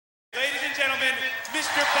and gentlemen,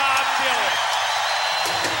 Mr. Bob Dylan.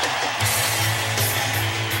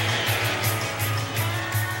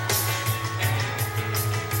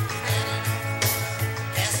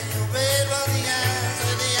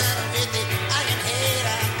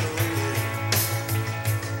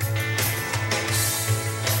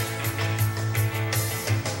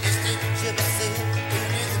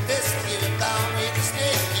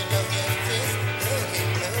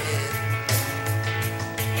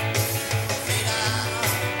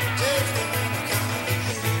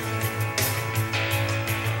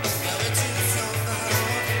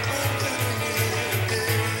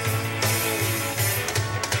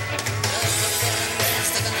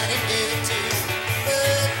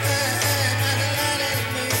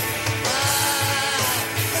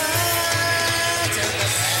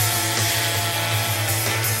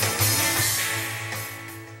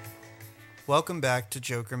 Welcome back to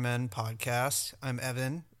Joker Men Podcast. I'm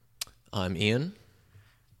Evan. I'm Ian.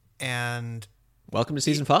 And welcome to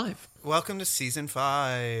Season 5. Welcome to Season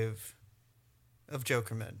 5 of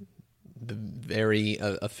Joker Men. The very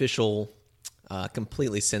official,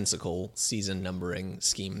 completely sensical season numbering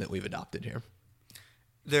scheme that we've adopted here.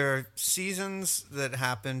 There are seasons that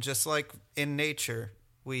happen just like in nature.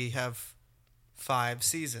 We have 5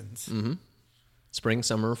 seasons. Mm-hmm. Spring,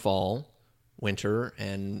 summer, fall, winter,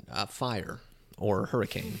 and fire or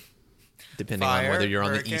hurricane, depending on whether you're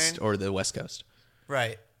on the east or the west coast.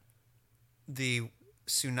 Right. The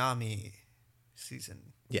tsunami season.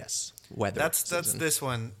 Yes, weather. That's this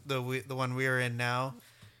one. The one we are in now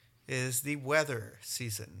is the weather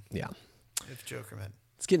season. Yeah. Of Jokerman.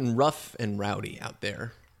 It's getting rough and rowdy out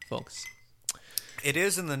there, folks. It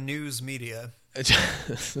is in the news media.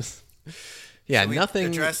 Yeah, Can we nothing.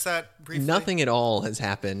 Address that briefly. Nothing at all has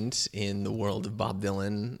happened in the world of Bob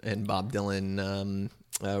Dylan and Bob Dylan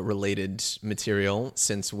related material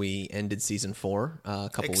since we ended season 4 a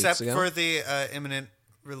couple weeks ago. Except for the imminent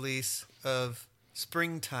release of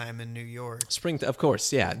Springtime in New York. Of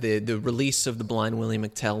course, yeah. The release of the Blind Willie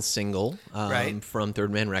McTell single right. from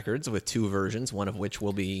Third Man Records with 2 versions, one of which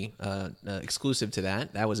will be exclusive to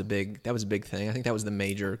that. That was a big thing. I think that was the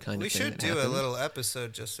major kind of thing. We should do a little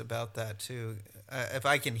episode just about that too. If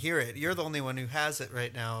I can hear it, you're the only one who has it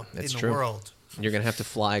right now in the world. You're gonna have to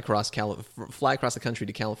fly across the country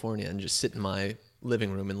to California and just sit in my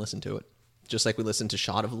living room and listen to it, just like we listened to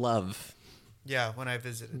 "Shot of Love." Yeah, when I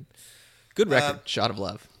visited. Good record, "Shot of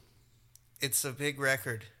Love." It's a big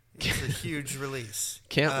record. It's a huge release.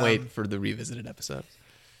 Can't wait for the revisited episode.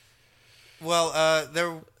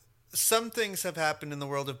 Well, some things have happened in the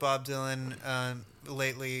world of Bob Dylan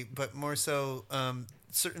lately, but more so,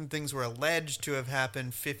 certain things were alleged to have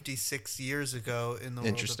happened 56 years ago in the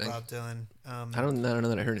world of Bob Dylan. I don't know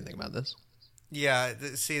that I heard anything about this. Yeah,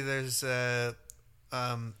 see, there's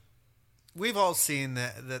we've all seen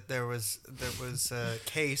that there was a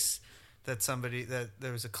case that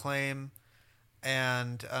there was a claim,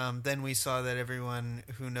 and then we saw that everyone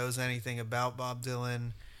who knows anything about Bob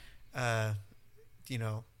Dylan,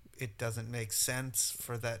 it doesn't make sense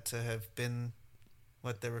for that to have been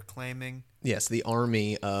what they were claiming. Yes, the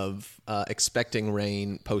army of Expecting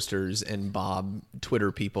Rain posters and Bob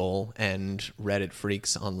Twitter people and Reddit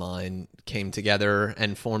freaks online came together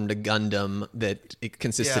and formed a Gundam that it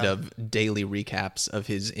consisted of daily recaps of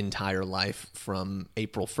his entire life from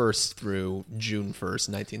April 1st through June 1st,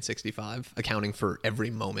 1965, accounting for every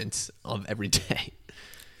moment of every day.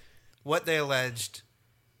 What they alleged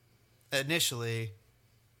initially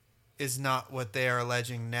is not what they are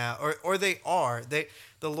alleging now, or they are.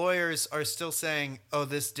 The lawyers are still saying, "Oh,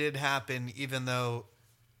 this did happen," even though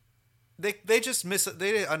they just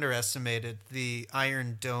they underestimated the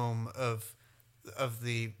Iron Dome of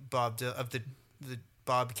the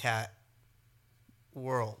Bobcat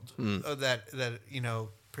world that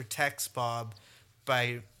protects Bob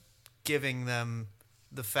by giving them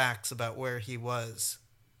the facts about where he was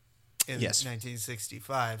in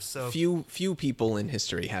 1965. So few people in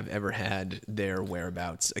history have ever had their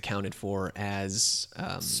whereabouts accounted for as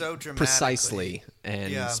so dramatically, precisely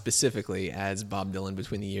and specifically as Bob Dylan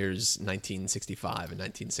between the years 1965 and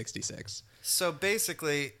 1966. So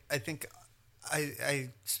basically, I think I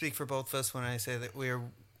speak for both of us when I say that we're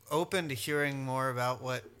open to hearing more about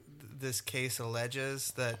what this case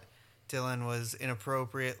alleges, that Dylan was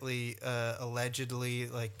inappropriately, allegedly,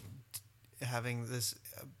 having this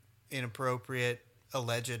inappropriate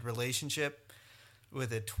alleged relationship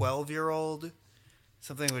with a 12-year-old,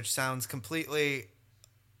 something which sounds completely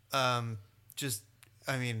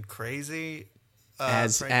crazy.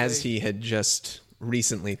 As he had just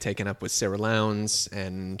recently taken up with Sarah Lowndes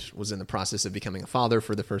and was in the process of becoming a father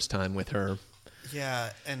for the first time with her.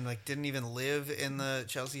 Yeah, and like didn't even live in the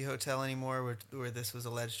Chelsea hotel anymore, where this was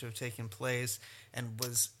alleged to have taken place, and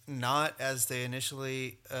was not, as they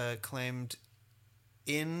initially claimed,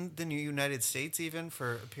 in the United States even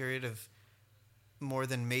for a period of more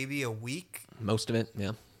than maybe a week. Most of it,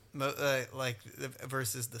 yeah.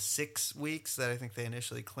 Versus the 6 weeks that I think they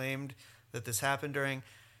initially claimed that this happened during.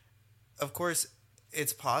 Of course,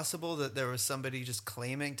 it's possible that there was somebody just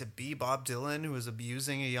claiming to be Bob Dylan who was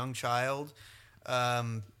abusing a young child. I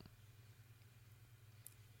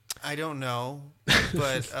don't know,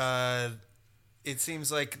 but it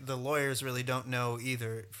seems like the lawyers really don't know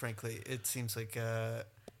either, frankly. It seems like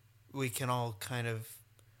we can all kind of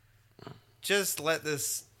just let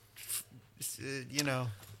this,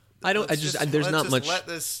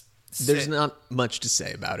 There's not much to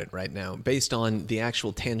say about it right now. Based on the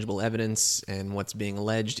actual tangible evidence and what's being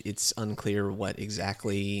alleged, it's unclear what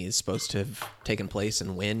exactly is supposed to have taken place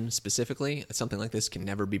and when specifically. Something like this can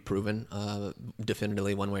never be proven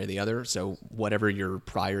definitively one way or the other. So whatever your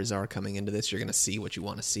priors are coming into this, you're going to see what you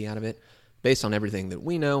want to see out of it. Based on everything that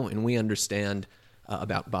we know and we understand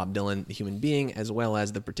about Bob Dylan, the human being, as well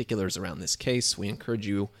as the particulars around this case, we encourage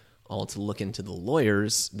you all to look into the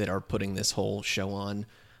lawyers that are putting this whole show on.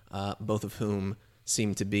 Both of whom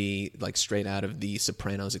seem to be like straight out of the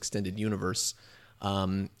Sopranos extended universe.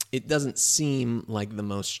 It doesn't seem like the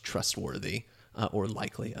most trustworthy or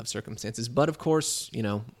likely of circumstances. But of course,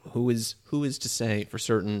 who is to say for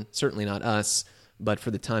certain? Certainly not us. But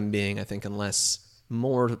for the time being, I think unless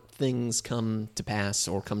more things come to pass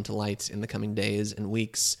or come to light in the coming days and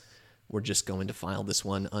weeks, we're just going to file this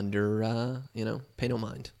one under, pay no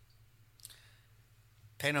mind.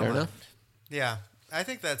 Pay no Fair mind. enough? Yeah. I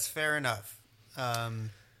think that's fair enough. That's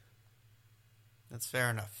fair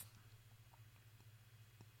enough.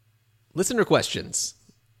 Listener questions.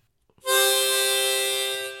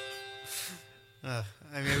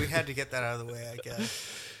 We had to get that out of the way, I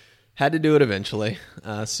guess. Had to do it eventually.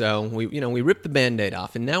 So we ripped the Band-Aid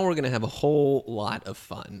off, and now we're going to have a whole lot of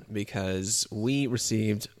fun because we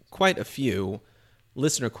received quite a few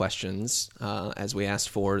listener questions as we asked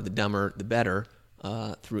for the dumber, the better.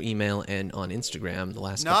 Through email and on Instagram the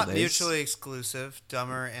last couple days. Not mutually exclusive,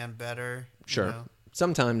 dumber and better. Sure.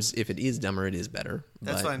 Sometimes if it is dumber, it is better.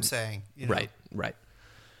 That's what I'm saying. Right.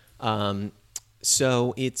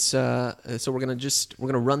 So it's so we're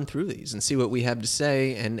gonna run through these and see what we have to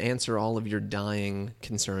say and answer all of your dying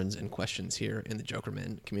concerns and questions here in the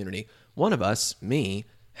Jokerman community. One of us, me,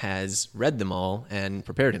 has read them all and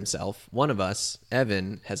prepared himself. One of us,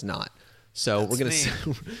 Evan, has not. So we're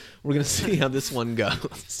gonna see how this one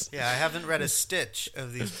goes. Yeah, I haven't read a stitch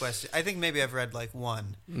of these questions. I think maybe I've read like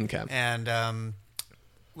one. Okay. And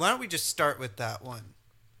why don't we just start with that one?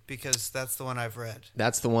 Because that's the one I've read.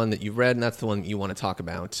 That's the one that you've read, and that's the one that you want to talk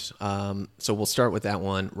about. So we'll start with that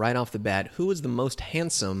one right off the bat. Who is the most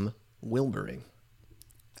handsome Wilbury?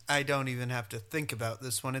 I don't even have to think about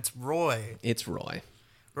this one. It's Roy. It's Roy.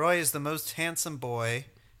 Roy is the most handsome boy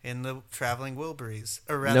in the Traveling Wilburys.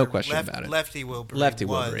 Or rather, no question about it. Lefty Wilbury.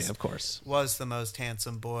 Wilbury, of course. Was the most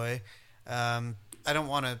handsome boy. I don't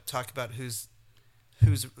want to talk about who's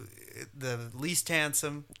the least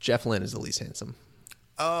handsome. Jeff Lynne is the least handsome.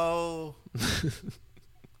 Oh.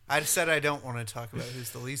 I said I don't want to talk about who's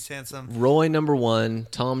the least handsome. Roy number 1,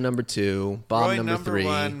 Tom number 2, Bob Roy number 3,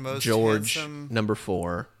 1, most George handsome, number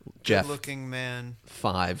 4, Jeff good-looking man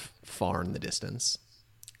 5, far in the distance.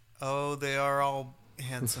 Oh, they are all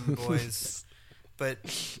handsome boys, but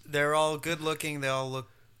they're all good-looking. They all look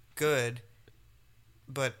good,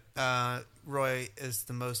 but Roy is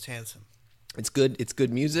the most handsome. It's good. It's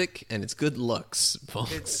good music and it's good looks,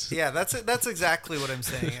 folks. That's exactly what I'm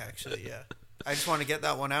saying. Actually, yeah. I just want to get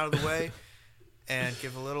that one out of the way and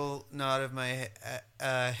give a little nod of my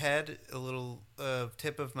head, a little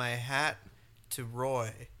tip of my hat to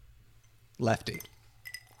Roy. Lefty.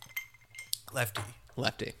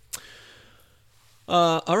 Lefty.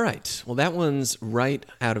 All right. Well, that one's right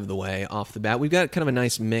out of the way off the bat. We've got kind of a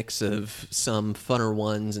nice mix of some funner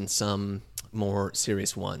ones and some more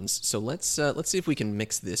serious ones. So let's see if we can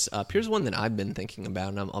mix this up. Here's one that I've been thinking about,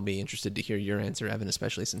 and I'll be interested to hear your answer, Evan,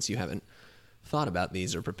 especially since you haven't thought about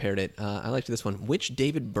these or prepared it. I liked this one. Which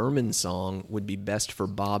David Berman song would be best for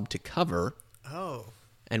Bob to cover? Oh.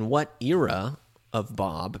 And what era of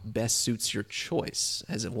Bob best suits your choice?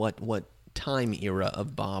 As in what time era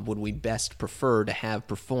of Bob would we best prefer to have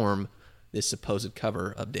perform this supposed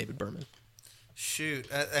cover of David Berman? Shoot.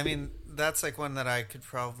 I mean, that's like one that I could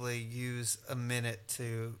probably use a minute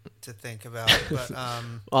to think about. But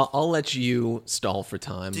I'll let you stall for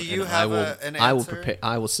time. Do you and have an answer?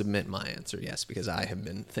 I will submit my answer, yes, because I have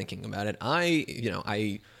been thinking about it.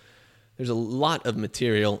 There's There's a lot of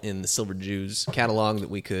material in the Silver Jews catalog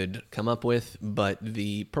that we could come up with, but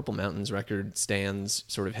the Purple Mountains record stands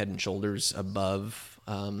sort of head and shoulders above,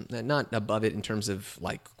 not above it in terms of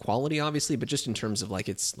like quality, obviously, but just in terms of like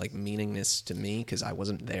its like meaningness to me, because I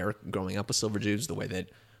wasn't there growing up with Silver Jews the way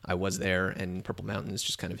that I was there, and Purple Mountains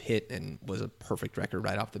just kind of hit and was a perfect record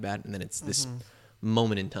right off the bat, and then it's this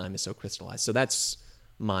moment in time is so crystallized. So that's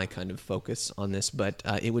my kind of focus on this, but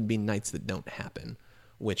it would be Nights That Don't Happen,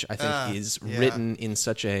 which I think is written in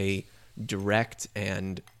such a direct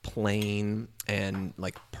and plain and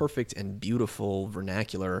like perfect and beautiful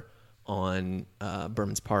vernacular on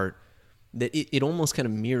Berman's part that it almost kind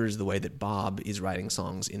of mirrors the way that Bob is writing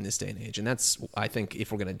songs in this day and age. And that's, I think,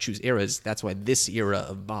 if we're going to choose eras, that's why this era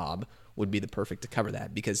of Bob would be the perfect to cover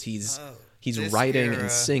that, because he's writing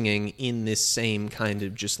and singing in this same kind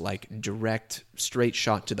of just like direct, straight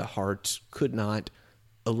shot to the heart, could not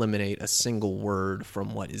eliminate a single word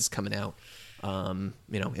from what is coming out. The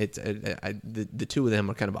two of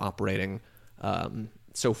them are kind of operating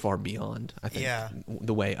so far beyond, I think,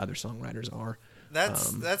 the way other songwriters are.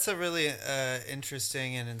 That's a really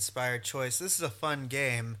interesting and inspired choice. This is a fun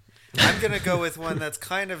game. I'm gonna go with one that's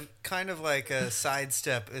kind of like a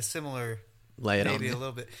sidestep, a similar, lay it maybe on a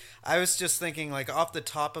little bit. I was just thinking, like off the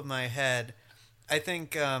top of my head, I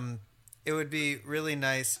think it would be really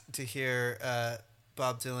nice to hear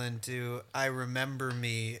Bob Dylan do "I Remember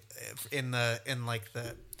Me" in like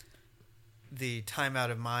the Time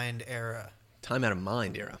Out of Mind era. Time Out of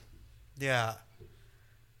Mind era. Yeah.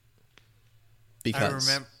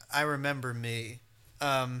 Because I remember me,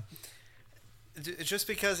 just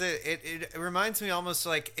because it reminds me almost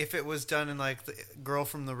like if it was done in like the Girl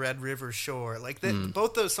from the Red River Shore, like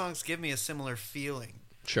both those songs give me a similar feeling.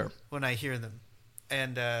 Sure. When I hear them,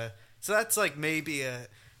 and so that's like maybe a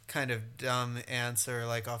kind of dumb answer,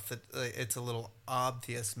 like it's a little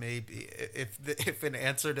obvious maybe if an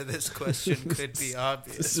answer to this question could be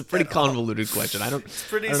obvious. This is a pretty convoluted question. I don't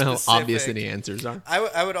know how obvious any answers are.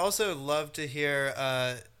 I would also love to hear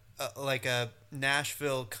like a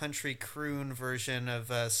Nashville country croon version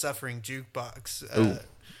of Suffering Jukebox.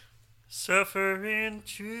 Suffering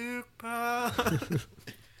Jukebox,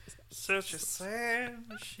 such a sad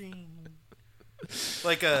machine.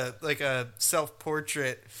 Like a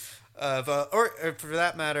self-portrait of, or for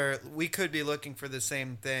that matter, we could be looking for the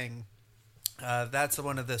same thing. That's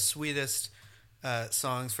one of the sweetest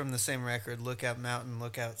songs from the same record, "Lookout Mountain,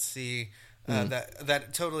 Lookout Sea."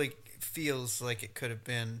 That totally feels like it could have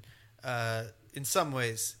been, in some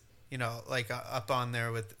ways, like up on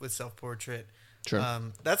there with self-portrait.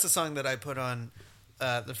 Sure. That's a song that I put on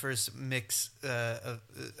the first mix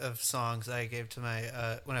of songs I gave to my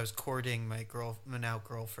when I was courting my now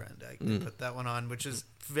girlfriend. I put that one on, which is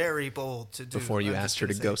very bold to do. Before you asked her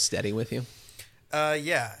to go steady with you?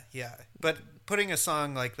 Yeah. But putting a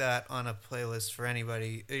song like that on a playlist for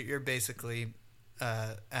anybody, you're basically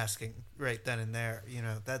asking right then and there.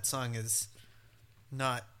 That song is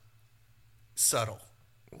not subtle.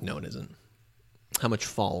 No, it isn't. How much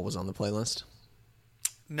Fall was on the playlist?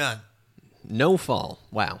 None. No Fall.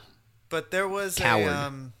 Wow. But there was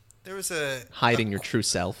Coward. There was a hiding your true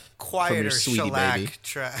self quieter from your sweetie shellac baby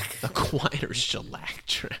track. A quieter shellac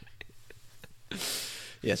track.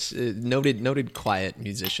 Yes, noted quiet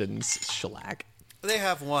musicians, shellac. They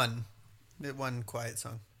have one quiet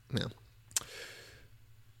song. Yeah.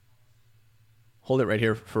 Hold it right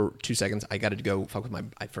here for 2 seconds. I got to go fuck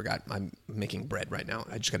with I forgot. I'm making bread right now.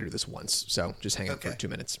 I just got to do this once. So just hang out for 2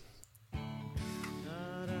 minutes.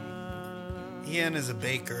 Ian is a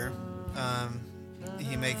baker.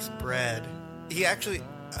 He makes bread.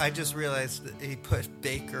 I just realized that he put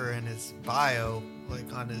baker in his bio,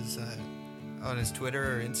 like on his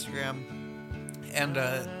Twitter or Instagram. And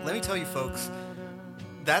let me tell you, folks,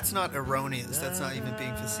 that's not erroneous. That's not even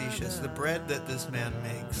being facetious. The bread that this man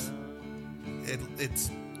makes, it's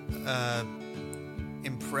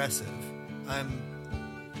impressive. I'm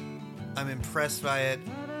impressed by it.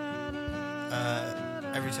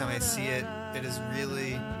 Every time I see it, it is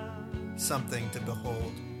really something to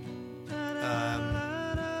behold.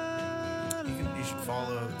 You should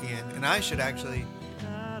follow Ian, and I should actually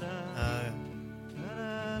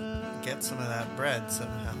get some of that bread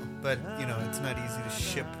somehow. But it's not easy to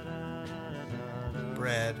ship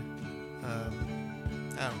bread. I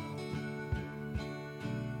don't know.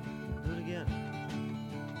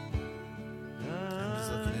 I'm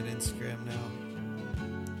just looking at Instagram now.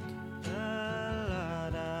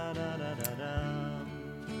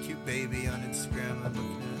 Cute baby on Instagram I'm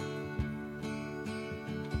looking at.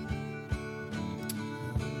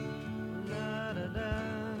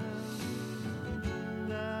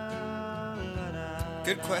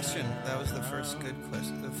 Good question. That was the first good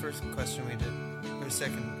question. The first question we did. Or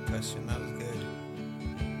second question. That was good.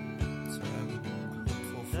 So I'm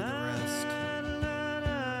hopeful for the rest.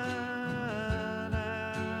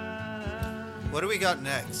 What do we got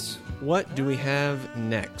next? What do we have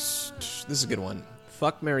next? This is a good one.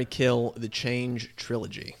 Fuck, Marry, Kill, The Change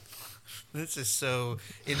Trilogy. This is so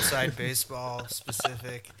inside baseball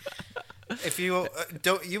specific. If you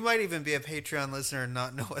don't, you might even be a Patreon listener and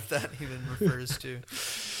not know what that even refers to.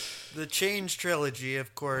 The Change Trilogy,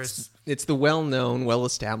 of course. It's the well-known,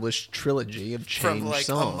 well-established trilogy of Change from like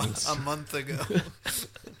songs. a month ago.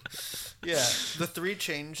 Yeah, the 3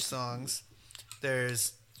 Change songs.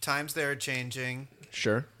 There's Times They Are Changing.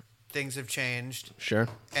 Sure. Things Have Changed. Sure.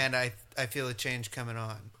 And I feel a change coming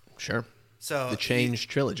on. Sure. So the Change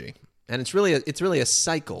Trilogy. And it's really a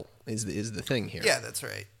cycle is the thing here. Yeah, that's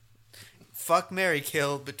right. Fuck, Marry,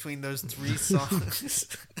 Kill between those 3 songs.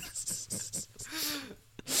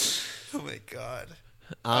 Oh my god.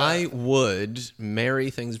 I would marry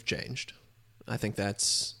Things Have Changed. I think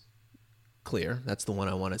that's clear. That's the one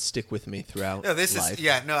I want to stick with me throughout life.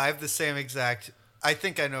 I have the same exact. I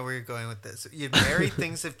think I know where you're going with this. You marry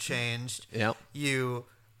Things Have Changed. Yep. You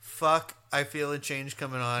fuck, I Feel a Change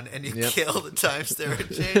Coming On, and you Yep. kill the Times They Are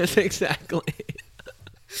Changing. Exactly.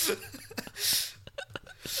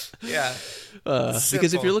 Yeah.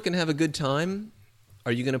 Because if you're looking to have a good time,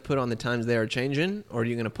 are you going to put on The Times They Are Changing, or are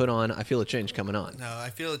you going to put on I Feel a Change Coming On? No,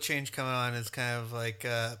 I Feel a Change Coming On is kind of like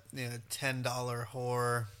 $10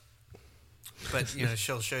 whore, but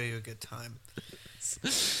she'll show you a good time.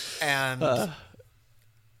 And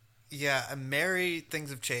yeah, I marry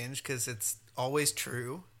Things Have Changed because it's always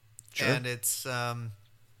true. Sure. And it's well,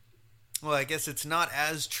 I guess it's not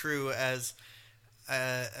as true as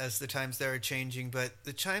The Times They Are Changing, but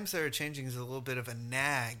The Times They Are Changing is a little bit of a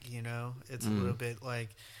nag, It's a little bit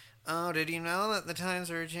like, oh, did you know that the times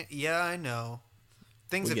are changing? Yeah, I know.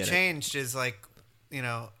 Things We Have get it. Changed is like, in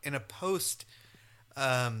a post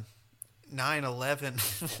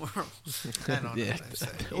 9/11 world. I don't know Yeah, what I'm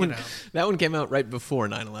saying. that one came out right before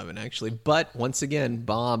 9/11, actually. But once again,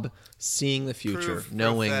 Bob seeing the future,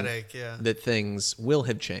 knowing prophetic, yeah. that things will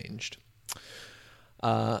have changed.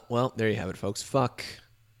 Well, there you have it, folks. Fuck,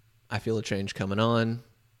 I Feel a Change Coming On.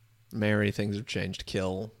 Marry Things Have Changed.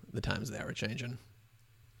 Kill the Times They Are Changing.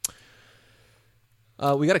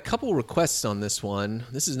 We got a couple requests on this one.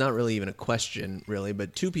 This is not really even a question, really,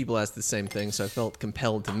 but 2 people asked the same thing, so I felt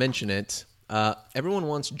compelled to mention it. Everyone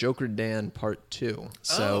wants Joker Dan Part 2.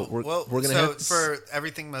 So we're going to have to... for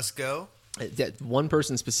Everything Must Go? One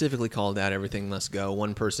person specifically called out Everything Must Go.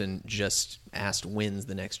 One person just asked when's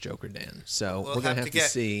the next Joker Dan. So we're going to have to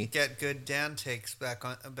see. Get good Dan takes back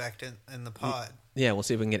in the pod. Yeah, we'll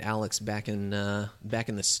see if we can get Alex back in the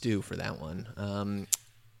stew for that one.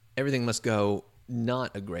 Everything Must Go.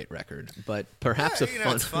 Not a great record, but perhaps a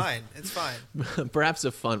fun. It's fine. It's fine. Perhaps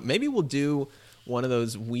a fun. Maybe we'll do one of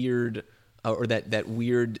those weird, or that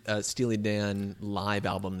weird Steely Dan live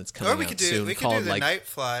album that's coming out soon. We could called do the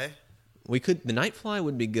Nightfly. We could. The Nightfly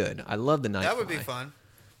would be good. I love the Nightfly. That would be fun.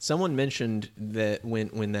 Someone mentioned that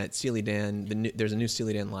when that Steely Dan, there's a new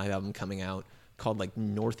Steely Dan live album coming out called like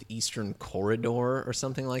Northeastern Corridor or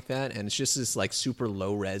something like that, and it's just this like super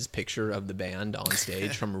low res picture of the band on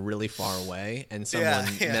stage from really far away, and someone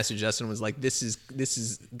messaged us and was like, this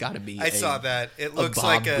is got to be I saw that. It looks Bob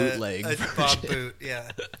like bootleg a Bob boot,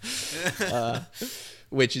 yeah.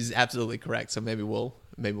 Which is absolutely correct. So maybe we'll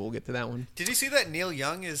get to that one. Did you see that Neil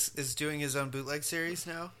Young is doing his own bootleg series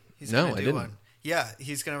now? He's No, gonna I do didn't. one. Yeah,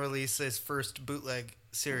 he's going to release his first bootleg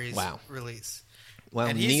series release. Well,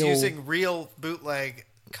 and he's using real bootleg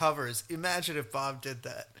covers. Imagine if Bob did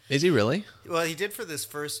that. Is he really? Well, he did for this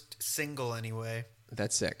first single anyway.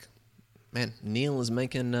 That's sick. Man, Neil is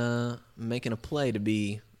making a play to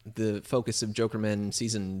be the focus of Jokerman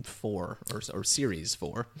season 4 or series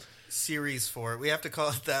 4. Series 4. We have to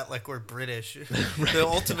call it that like we're British. The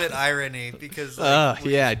ultimate irony because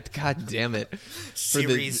yeah, god damn it.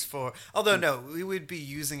 Series 4. Although no, we would be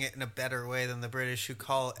using it in a better way than the British who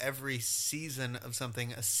call every season of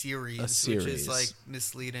something a series. Which is like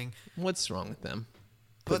misleading. What's wrong with them?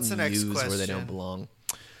 What's the next Putting question? where they don't belong.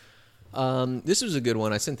 This was a good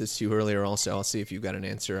one. I sent this to you earlier also. I'll see if you've got an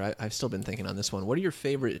answer. I've still been thinking on this one. What are your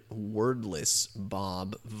favorite wordless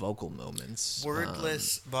Bob vocal moments?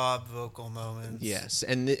 Wordless Bob vocal moments. Yes,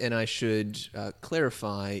 and I should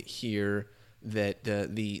clarify here that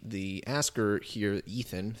the asker here,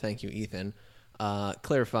 Ethan, thank you, Ethan,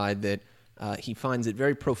 clarified that he finds it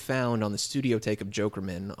very profound on the studio take of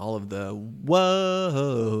Jokerman, all of the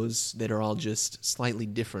whoas that are all just slightly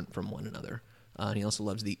different from one another. And he also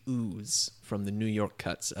loves the oohs from the New York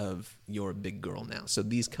cuts of You're a Big Girl Now. So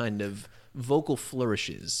these kind of vocal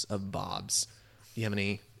flourishes of Bob's. Do you have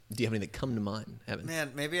any that come to mind, Evan?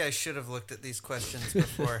 Man, maybe I should have looked at these questions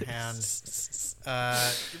beforehand.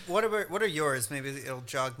 What are yours? Maybe it'll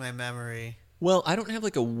jog my memory. Well, I don't have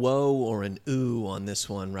like a whoa or an ooh on this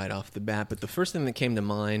one right off the bat, but the first thing that came to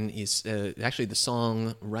mind is actually the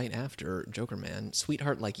song right after Joker Man,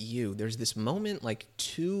 Sweetheart Like You. There's this moment like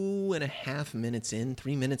 2.5 minutes in,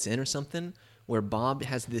 3 minutes in or something, where Bob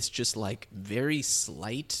has this just like very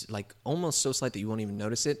slight, like almost so slight that you won't even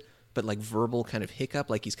notice it, but like verbal kind of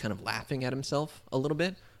hiccup, like he's kind of laughing at himself a little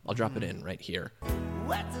bit. I'll drop it in right here.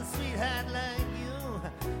 What's a sweetheart like you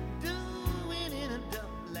doing in a dump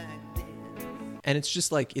like this? And it's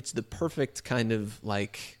just like, it's the perfect kind of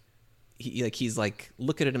like, he's like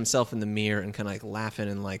looking at himself in the mirror and kind of like laughing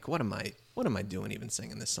and like, what am I doing even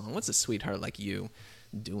singing this song? What's a sweetheart like you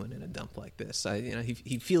doing in a dump like this?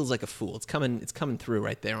 He feels like a fool. It's coming through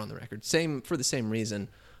right there on the record. For the same reason,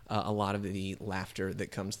 a lot of the laughter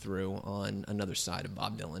that comes through on Another Side of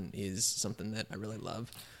Bob Dylan is something that I really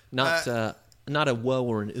love. Not a whoa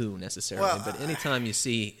or an ooh necessarily, but anytime you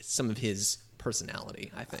see some of his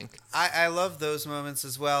personality, I think. I love those moments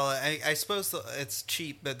as well. I suppose it's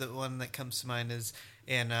cheap, but the one that comes to mind is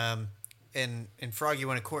in Froggy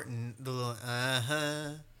Went a Courtin', the little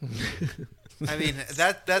I mean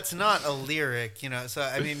that's not a lyric, you know. So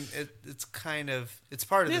I mean it's kind of it's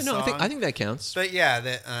part of the song. I think that counts. But yeah,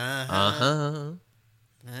 the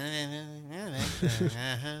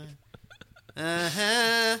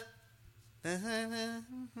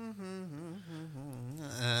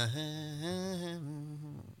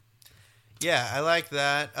yeah, I like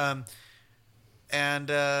that.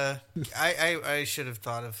 And I should have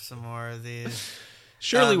thought of some more of these.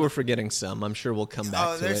 Surely we're forgetting some. I'm sure we'll come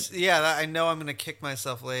back to it. Yeah, I know I'm going to kick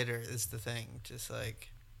myself later is the thing. Just like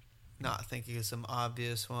not thinking of some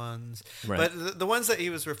obvious ones. Right. But the ones that he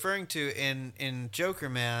was referring to in Joker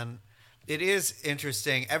Man, it is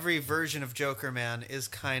interesting. Every version of Joker Man is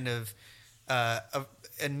kind of a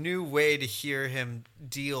new way to hear him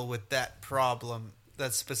deal with that problem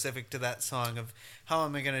that's specific to that song of how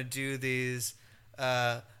am I going to do these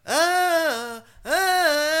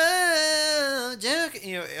Joker.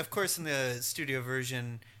 You know, of course, in the studio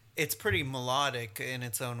version, it's pretty melodic in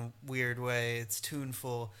its own weird way. It's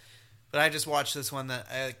tuneful. But I just watched this one that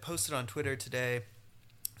I posted on Twitter today,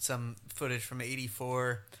 some footage from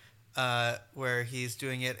 '84, where he's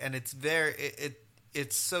doing it, and it's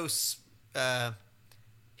it's so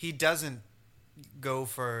he doesn't go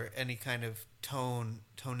for any kind of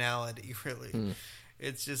tonality really.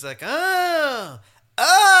 It's just like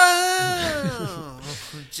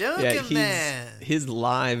Joker Man. His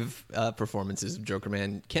live performances of Joker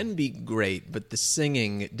Man can be great, but the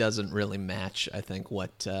singing doesn't really match, I think,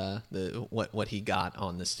 what he got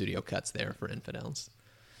on the studio cuts there for Infidels.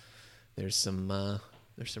 There's some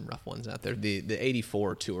rough ones out there. The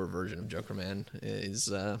 '84 tour version of Joker Man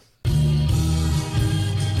is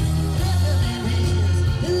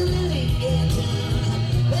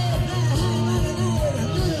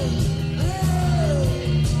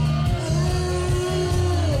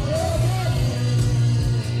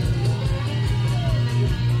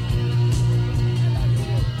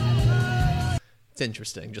it's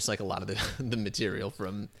interesting, just like a lot of the material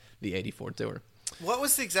from the '84 tour. What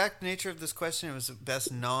was the exact nature of this question? It was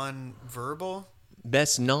best non-verbal?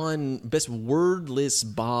 Best wordless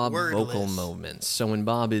Bob vocal moments. So when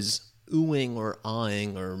Bob is oohing or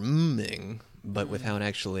ahing or mming, but without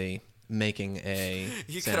actually making a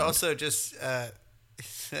You sound. could also just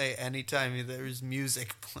say anytime there's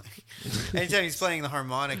music playing. Anytime he's playing the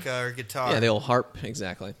harmonica or guitar. Yeah, the old harp,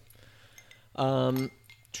 exactly. I'm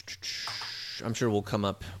sure we'll come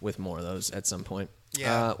up with more of those at some point.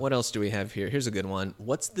 Yeah. What else do we have here? Here's a good one.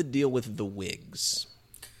 What's the deal with the wigs?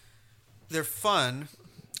 They're fun.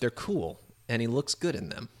 They're cool, and he looks good in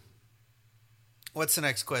them. What's the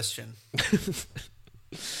next question?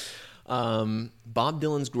 Bob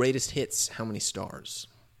Dylan's greatest hits, how many stars?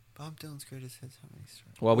 Bob Dylan's greatest hits, how many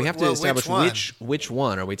stars? Well, we have to establish which which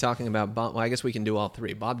one. Are we talking about Bob? Well, I guess we can do all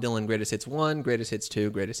three. Bob Dylan, greatest hits 1, greatest hits 2,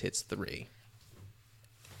 greatest hits 3.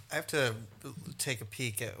 I have to take a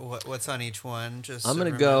peek at what's on each one. I'm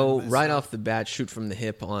going to go right off the bat, shoot from the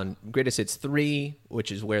hip on greatest hits 3,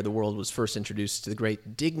 which is where the world was first introduced to the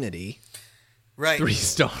great Dignity. Right. 3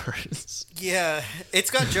 stars. Yeah,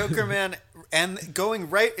 it's got Joker Man and going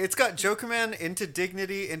right. It's got Joker Man into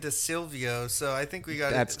Dignity into Silvio. So I think we got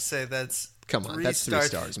to say that's come on. 3 That's stars.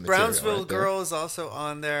 3 stars. Material Brownsville right there. Girl is also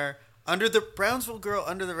on there. Brownsville Girl,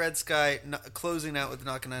 Under the Red Sky, closing out with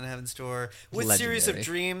Knocking on Heaven's Door, with Series of Legendary.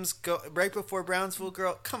 Dreams right before Brownsville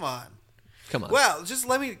Girl. Come on. Well, just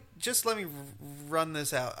let me run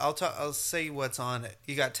this out. I'll say what's on it.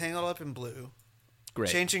 You got Tangled Up in Blue. Great.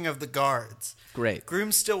 Changing of the Guards. Great.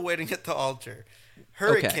 Groom Still Waiting at the Altar.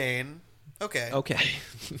 Hurricane. Okay.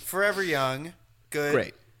 Forever Young. Good.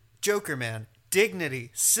 Great. Joker Man.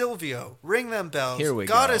 Dignity. Silvio. Ring Them Bells. Here we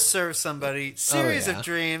Gotta go. Serve Somebody. Series yeah. of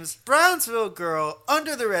Dreams. Brownsville Girl.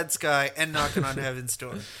 Under the Red Sky. And Knocking on Heaven's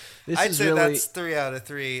Door. I'd say that's 3 out of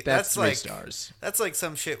 3. That's 3 like stars. That's like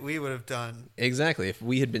some shit we would have done. Exactly. If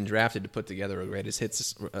we had been drafted to put together a greatest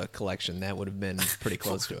hits collection, that would have been pretty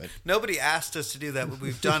close to it. Nobody asked us to do that, but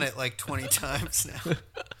we've done it like 20 times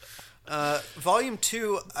now. Volume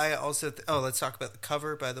 2, I also... let's talk about the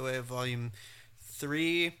cover, by the way, of Volume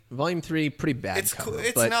 3. Volume 3, pretty bad It's cover. cool.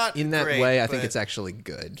 It's but not in that great, way, I think but it's actually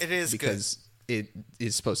good. it is because it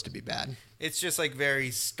is supposed to be bad. It's just like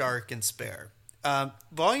very stark and spare.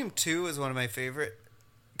 Volume 2 is one of my favorite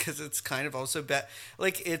because it's kind of also bad.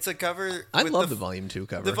 Like, it's a cover... I with love the Volume 2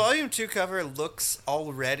 cover. The Volume 2 cover looks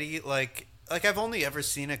already like I've only ever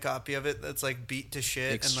seen a copy of it that's like beat to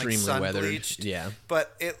shit Extremely and like sun weathered. bleached. Yeah.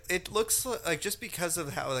 But it looks like just because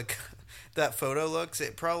of how like that photo looks,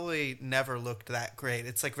 it probably never looked that great.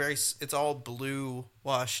 It's like it's all blue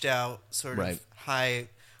washed out, sort Right. of high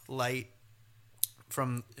light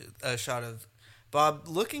from a shot of Bob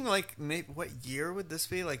looking like what year would this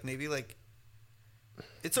be? Like maybe like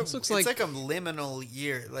it's like a liminal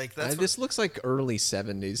year. Like that's this looks like early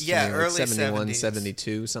 70s. to Yeah, me, like early 71, 70s.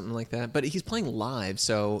 72, something like that. But he's playing live,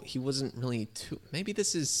 so he wasn't really too... Maybe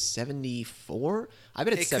this is 74? I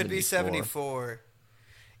bet it's 74. It could be 74.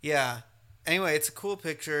 Yeah. Anyway, it's a cool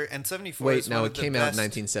picture, and 74 Wait, is no, one it of the came out in best.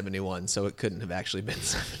 1971, so it couldn't have actually been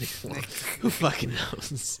 74. Who fucking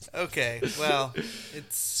knows? Okay, well,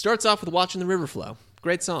 it's Starts off with Watching the River Flow.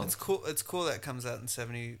 Great song. it's cool. It's cool that it comes out in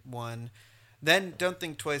 71. Then Don't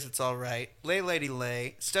Think Twice, It's All Right. Lay Lady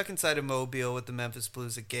Lay. Stuck Inside a Mobile with the Memphis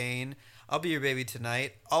Blues Again. I'll Be Your Baby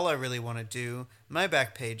Tonight. All I Really Want to Do. My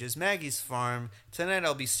Back Pages. Maggie's Farm. Tonight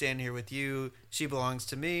I'll Be Standing Here With You. She Belongs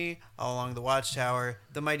to Me. All Along the Watchtower.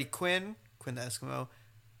 The Mighty Quinn. Quinn the Eskimo.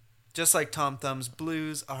 Just Like Tom Thumb's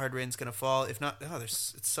Blues. A Hard Rain's Gonna Fall. If not...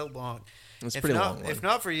 it's so long. It's a If pretty not, long one. If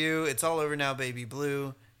not for you, It's All Over Now, Baby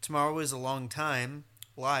Blue. Tomorrow Is a Long Time.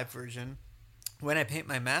 Live version. When I Paint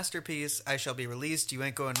My Masterpiece, I Shall Be Released, You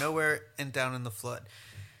Ain't Going Nowhere, and Down in the Flood.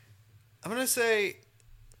 I'm going to say...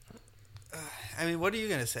 what are you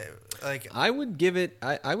going to say? Like, I would give it...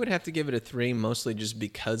 I would have to give it a 3, mostly just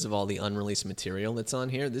because of all the unreleased material that's on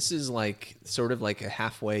here. This is like sort of like a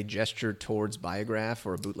halfway gesture towards Biograph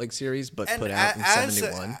or a bootleg series, but and put out in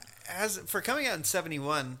 71. For coming out in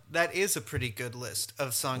 71, that is a pretty good list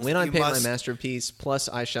of songs. When that I you Paint must- My Masterpiece, plus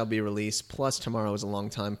I Shall Be Released, plus Tomorrow Is a Long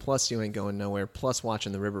Time, plus You Ain't Going Nowhere, plus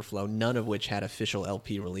Watching the River Flow, none of which had official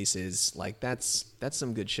LP releases. Like, that's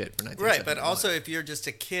some good shit for 1971. Right, but also if you're just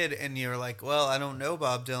a kid and you're like, well, I don't know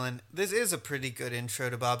Bob Dylan, this is a pretty good intro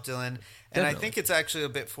to Bob Dylan. And I Definitely. think it's actually a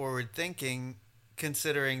bit forward-thinking,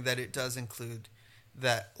 considering that it does include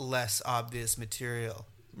that less obvious material.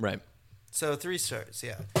 Right. So 3 stars,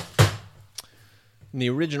 yeah. The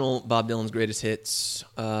original Bob Dylan's greatest hits,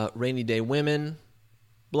 Rainy Day Women,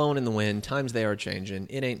 Blowing in the Wind, Times They Are Changing,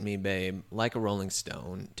 It Ain't Me, Babe, Like a Rolling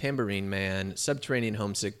Stone, Tambourine Man, Subterranean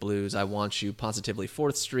Homesick Blues, I Want You, Positively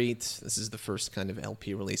 4th Street. This is the first kind of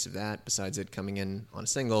LP release of that, besides it coming in on a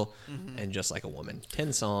single, and Just Like a Woman.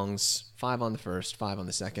 10 songs, 5 on the first, 5 on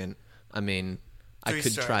the second. I mean, I 3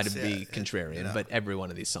 could try to stars, be yeah. contrarian, but every one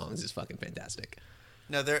of these songs is fucking fantastic.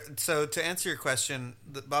 No, so to answer your question,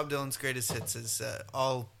 Bob Dylan's greatest hits is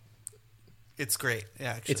it's great. Yeah,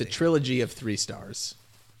 actually, It's a trilogy of 3 stars.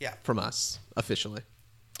 Yeah, From us, officially.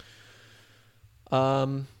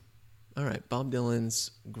 All right, Bob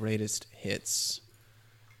Dylan's greatest hits.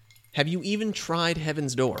 Have you even tried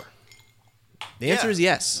Heaven's Door? The answer Yeah, is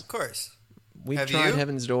yes. of course. We've Have tried you?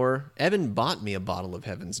 Heaven's Door. Evan bought me a bottle of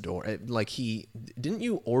Heaven's Door. Didn't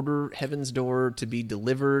you order Heaven's Door to be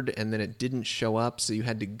delivered and then it didn't show up, so you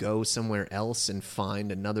had to go somewhere else and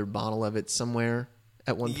find another bottle of it somewhere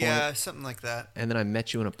at one point? Yeah, something like that. And then I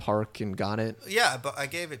met you in a park and got it? Yeah, but I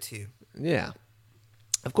gave it to you. Yeah.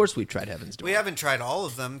 Of course we've tried Heaven's Door. We haven't tried all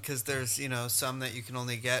of them because there's some that you can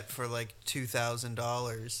only get for like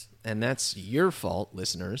 $2,000. And that's your fault,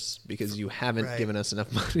 listeners, because you haven't Right. given us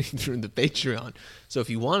enough money through the Patreon. So if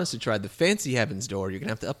you want us to try the fancy Heaven's Door, you're going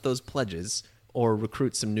to have to up those pledges or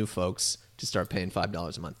recruit some new folks to start paying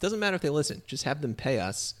 $5 a month. Doesn't matter if they listen. Just have them pay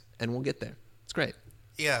us, and we'll get there. It's great.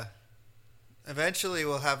 Yeah. Eventually,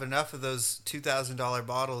 we'll have enough of those $2,000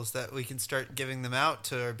 bottles that we can start giving them out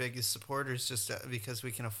to our biggest supporters just because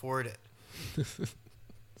we can afford it.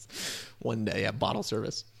 One day, yeah, bottle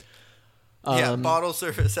service. Yeah, bottle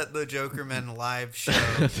service at the Jokermen live show.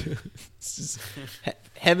 This is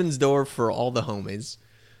heaven's door for all the homies.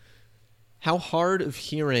 How hard of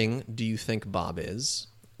hearing do you think Bob is?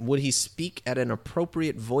 Would he speak at an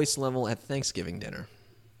appropriate voice level at Thanksgiving dinner?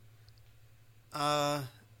 I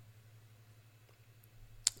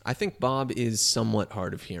think Bob is somewhat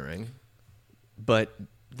hard of hearing, but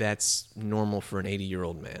that's normal for an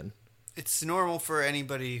 80-year-old man. It's normal for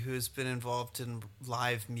anybody who's been involved in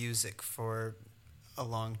live music for a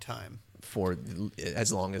long time. For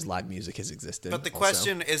as long as live music has existed. But the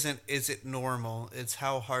question isn't, is it normal? It's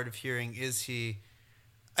how hard of hearing is he?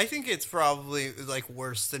 I think it's probably like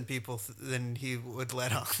worse than than he would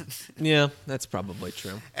let on. Yeah, that's probably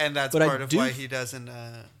true. And that's But part of why he doesn't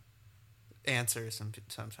answer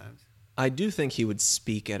sometimes. I do think he would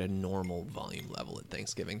speak at a normal volume level at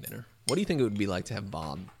Thanksgiving dinner. What do you think it would be like to have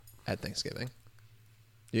Bob at Thanksgiving?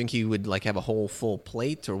 Do you think he would like have a whole full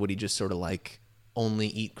plate, or would he just sort of like only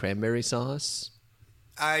eat cranberry sauce?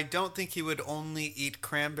 I don't think he would only eat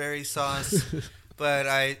cranberry sauce, but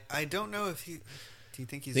I don't know if he. Do you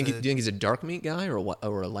think he's? Do you think he's a dark meat guy or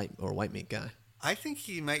a white meat guy? I think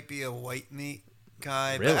he might be a white meat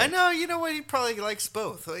guy. Really? But I know, you know what? He probably likes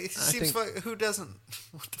both. He seems who doesn't?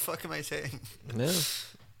 What the fuck am I saying? No.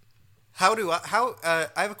 I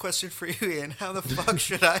have a question for you, Ian. How the fuck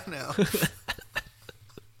should I know?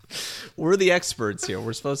 We're the experts here.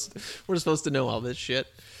 We're supposed to know all this shit.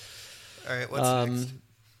 All right, what's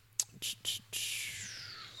next?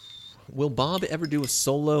 Will Bob ever do a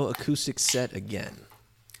solo acoustic set again?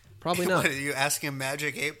 Probably not. What, are you asking a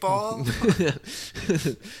Magic 8-Ball?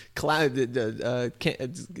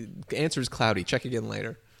 Answer is cloudy. Check again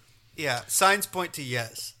later. Yeah, signs point to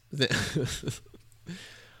yes.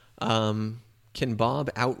 Can Bob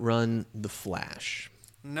outrun the Flash?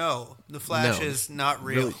 No, the Flash is not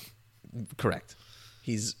real. Really, correct.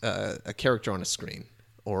 He's a character on a screen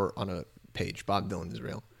or on a page. Bob Dylan is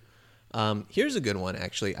real. Here's a good one,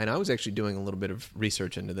 actually. And I was actually doing a little bit of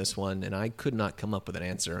research into this one, and I could not come up with an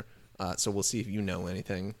answer. So we'll see if you know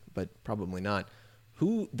anything, but probably not.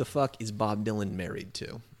 Who the fuck is Bob Dylan married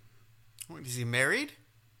to? Is he married?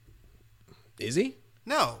 Is he?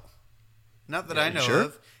 No. Not that I know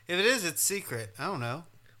of. If it is, it's secret. I don't know.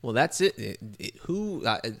 Well, that's it. Who,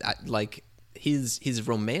 like, his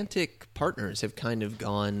romantic partners have kind of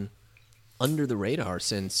gone under the radar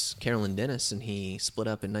since Carolyn Dennis and he split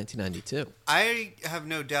up in 1992. I have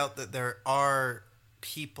no doubt that there are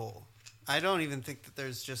people. I don't even think that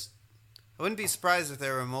there's just... I wouldn't be surprised if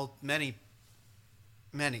there were many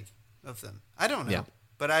of them. I don't know. Yeah.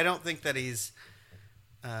 But I don't think that he's...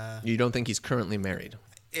 You don't think he's currently married?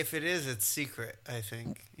 If it is, it's secret, I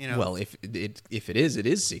think. You know. Well, if it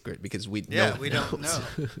is secret because we don't know.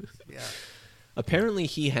 Yeah. Apparently,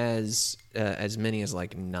 he has as many as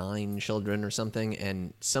like 9 children or something,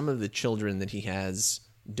 and some of the children that he has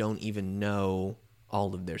don't even know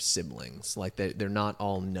all of their siblings. Like they're not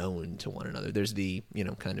all known to one another. There's the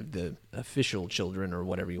kind of the official children or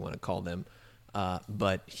whatever you want to call them,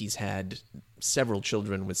 but he's had several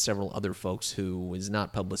children with several other folks who was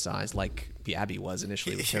not publicized, like the Abbey was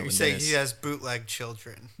initially. With You're saying he has bootleg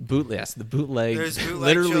children. Yes, the bootleg. There's bootleg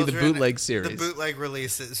literally children, the bootleg series. The bootleg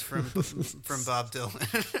releases from Bob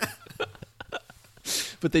Dylan.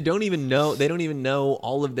 But they don't even know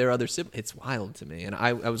all of their other siblings. It's wild to me. And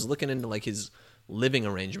I was looking into like his living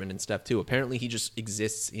arrangement and stuff too. Apparently he just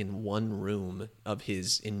exists in one room of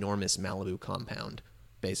his enormous Malibu compound,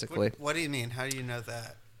 basically. What do you mean? How do you know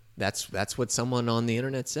that? That's what someone on the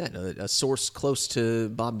internet said, a source close to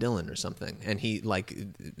Bob Dylan or something. And he, like,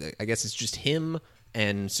 I guess it's just him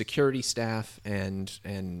and security staff and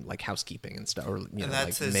like housekeeping and stuff, or like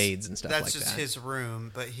maids and stuff like that. That's just his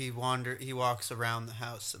room, but he walks around the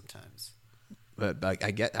house sometimes. But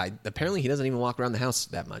apparently he doesn't even walk around the house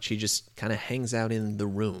that much. He just kind of hangs out in the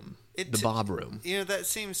room, the Bob room. That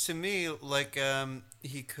seems to me like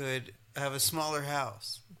he could have a smaller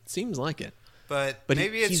house. Seems like it. But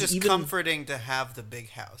maybe it's just comforting to have the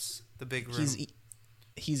big house, the big room.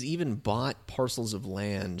 He's even bought parcels of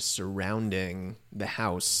land surrounding the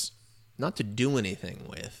house, not to do anything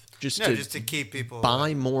with, just to keep people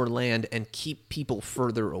buy more land and keep people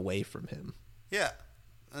further away from him. Yeah,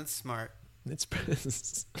 that's smart. It's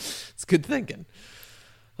good thinking.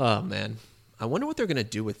 Oh man, I wonder what they're gonna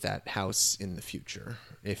do with that house in the future.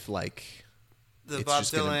 If like the Bob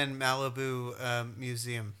Dylan Malibu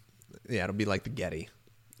Museum. Yeah, it'll be like the Getty.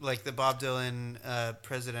 like the Bob Dylan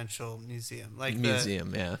Presidential Museum, like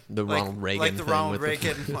Museum, yeah, the like, Ronald Reagan, like the thing Ronald with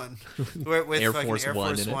Reagan one, with Air fucking Force Air One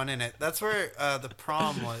Force in it. One in it. That's where the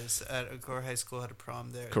prom was at Agora High School. Had a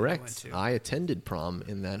prom there. that I went Correct. to. I attended prom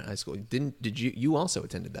in that high school. Did you? You also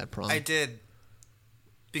attended that prom? I did,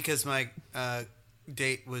 because my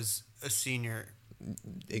date was a senior.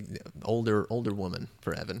 Older woman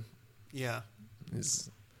for Evan. Yeah, Is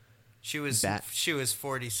she was. That- She was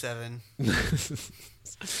 47.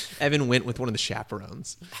 Evan went with one of the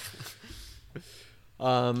chaperones.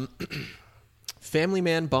 Family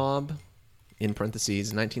Man Bob, in parentheses,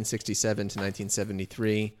 1967 to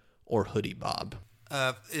 1973, or Hoodie Bob.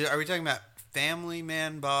 Are we talking about Family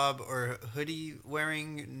Man Bob or hoodie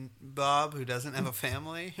wearing Bob who doesn't have a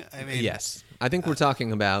family? I mean, Yes, I think we're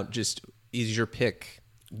talking about just is your pick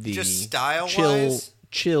the Just style-wise?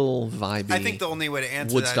 chill, vibey. I think the only way to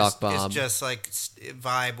answer Woodstock that is Bob. just like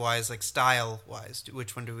vibe wise, like style wise.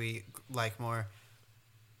 Which one do we like more?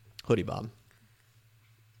 Hoodie Bob.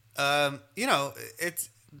 You know, it's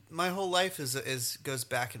my whole life is goes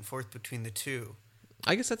back and forth between the two.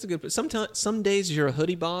 I guess that's a good. Some days you're a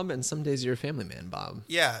Hoodie Bob, and some days you're a Family Man Bob.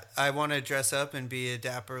 Yeah, I want to dress up and be a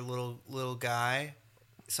dapper little guy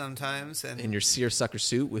sometimes, and In your seersucker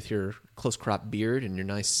suit with your close cropped beard and your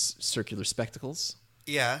nice circular spectacles.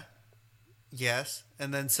 yeah, yes,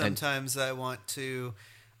 and then sometimes I want to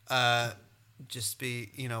just be,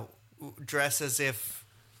 you know, dress as if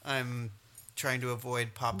I'm trying to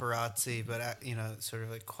avoid paparazzi, but you know, sort of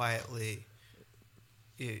like quietly.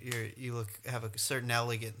 You have a certain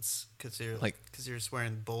elegance because you're just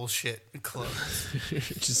wearing bullshit clothes.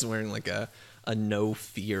 Just wearing like a no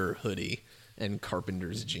fear hoodie and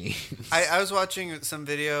carpenter's jeans. I was watching some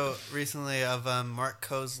video recently of Mark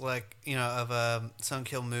Kozlek, you know, of Sun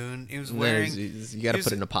Kill Moon. He was wearing. You got to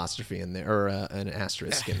put an apostrophe in there or an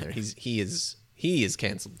asterisk in there. He is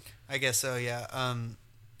canceled. I guess so. Yeah.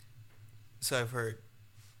 So I've heard.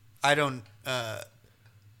 I don't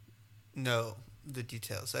know the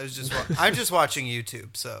details. I'm just watching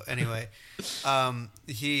YouTube. So anyway,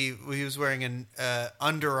 he was wearing an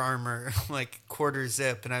Under Armour like quarter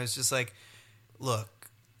zip, and I was just like, look,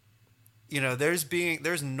 you know, there's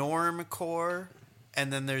normcore,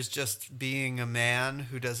 and then there's just being a man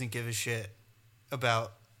who doesn't give a shit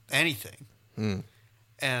about anything.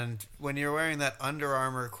 And when you're wearing that Under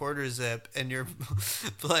Armour quarter zip and you're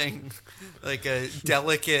playing like a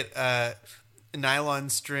delicate nylon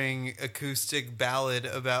string acoustic ballad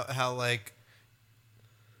about how like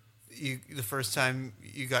the first time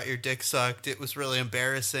you got your dick sucked, it was really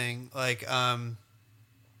embarrassing. Like,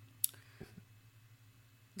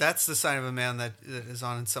 that's the sign of a man that is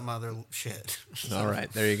on some other shit. All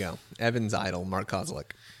right, there you go. Evan's idol, Mark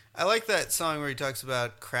Kozlek. I like that song where he talks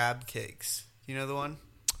about crab cakes. You know the one?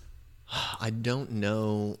 I don't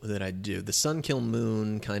know that I do. The Sun Kill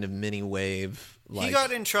Moon kind of mini wave. Like, He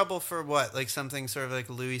got in trouble for what? Like something sort of like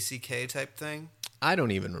Louis C.K. type thing? I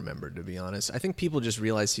don't even remember, to be honest. I think people just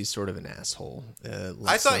realize he's sort of an asshole.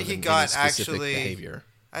 I thought he got actually behavior.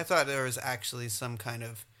 I thought there was actually some kind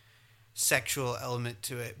of sexual element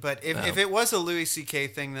to it. But if Oh. it was a Louis C.K.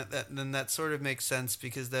 thing, then that sort of makes sense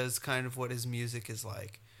because that is kind of what his music is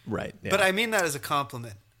like. Right. Yeah. But I mean that as a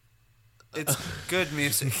compliment. It's good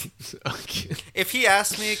music. Okay. If he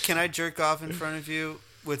asked me, can I jerk off in front of you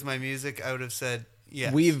with my music, I would have said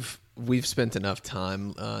yes. We've spent enough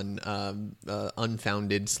time on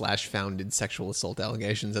unfounded/founded sexual assault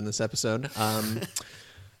allegations in this episode.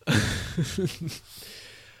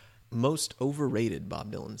 Most overrated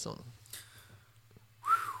Bob Dylan song.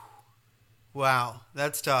 Wow,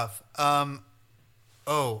 that's tough. Oh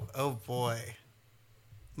boy.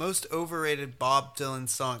 Most overrated Bob Dylan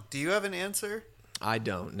song. Do you have an answer? I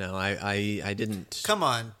don't know. I didn't Come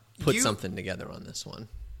on. put something together on this one.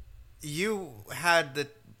 You had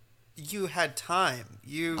time.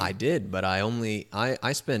 I did, but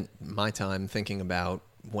I spent my time thinking about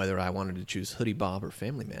whether I wanted to choose Hoodie Bob or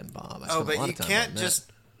Family Man Bob. I spent a but lot you of time can't on that.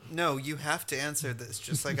 just. No, you have to answer this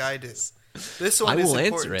just like I do. This one I is will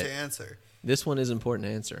important answer it. to answer. This one is important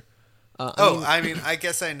to answer. I mean, I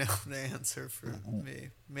guess I know the answer for me.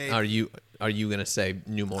 Maybe. Are you gonna say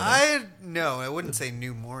New Morning? I wouldn't say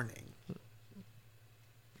New Morning.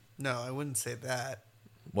 No, I wouldn't say that.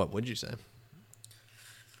 What would you say?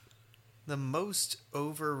 The most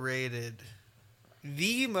overrated.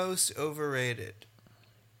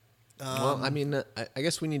 Well, I mean, I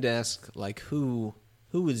guess we need to ask, like, who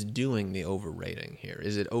is doing the overrating here?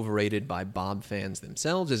 Is it overrated by Bob fans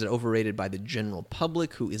themselves? Is it overrated by the general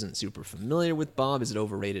public who isn't super familiar with Bob? Is it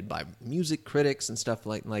overrated by music critics and stuff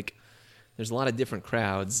like? There's a lot of different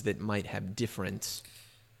crowds that might have different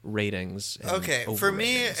ratings. And Okay, for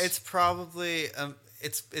me, overratings. it's probably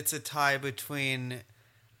it's a tie between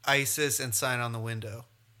ISIS and Sign on the Window.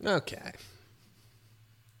 okay.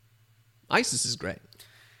 ISIS is great,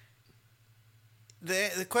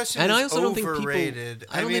 The question and is I also don't think overrated.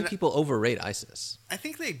 people. I don't think people overrate ISIS. I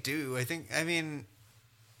think they do. I mean,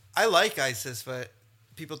 I like ISIS, but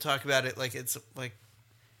people talk about it like it's like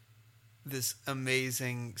this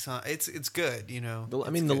amazing song. It's good, you know. I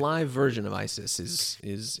mean, the live version of ISIS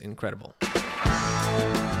is incredible.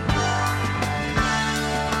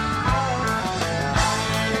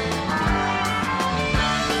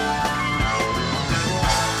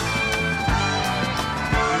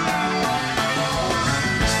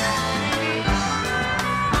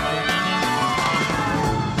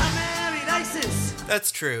 I married ISIS.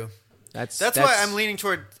 That's true. That's Why I'm leaning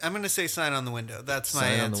toward. I'm going to say "Sign on the Window." That's my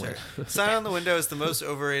Sign on the answer. Window. "Sign on the Window" is the most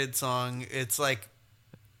overrated song. It's like,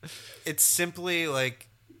 it's simply like,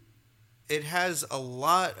 it has a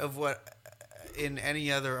lot of what in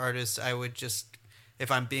any other artist I would just,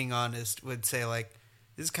 if I'm being honest, would say like,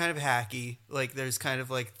 this is kind of hacky. Like, there's kind of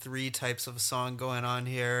like 3 types of song going on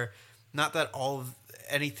here. Not that all of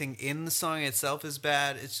anything in the song itself is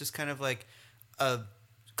bad. It's just kind of like a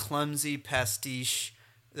clumsy pastiche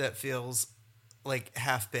that feels like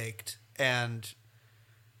half-baked, and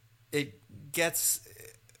it gets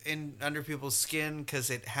in under people's skin because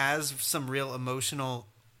it has some real emotional,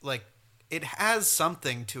 like, it has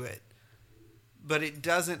something to it, but it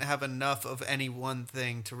doesn't have enough of any one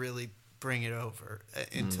thing to really bring it over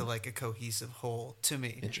into like a cohesive whole to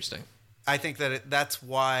me. Interesting. I think that that's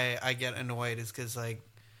why I get annoyed, is because like,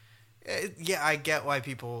 yeah, I get why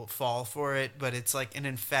people fall for it, but it's like an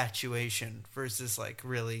infatuation versus like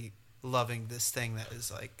really loving this thing that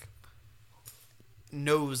is like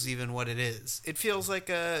knows even what it is. It feels like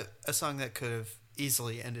a song that could have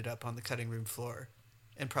easily ended up on the cutting room floor,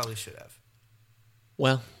 and probably should have.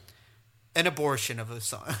 Well, An abortion of a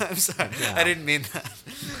song. I'm sorry, Yeah. I didn't mean that.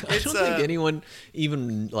 I don't think anyone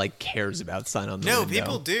even like cares about Sign on the No, Window.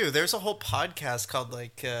 people do. There's a whole podcast called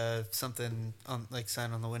like something on like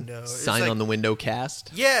Sign on the Window. It's Sign like, on the Window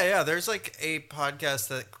cast. Yeah. There's like a podcast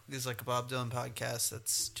that is like a Bob Dylan podcast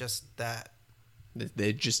that's just that.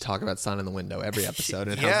 They just talk about Sign on the Window every episode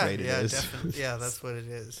and yeah, how great it is. Definitely. Yeah, that's what it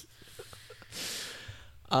is.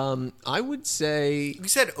 I would say You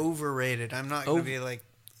said overrated. I'm not going to be like,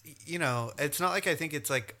 you know, it's not like I think it's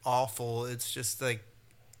like awful. It's just like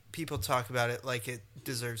people talk about it like it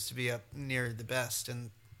deserves to be up near the best,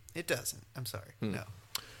 and it doesn't. I'm sorry. No.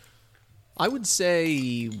 I would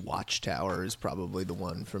say Watchtower is probably the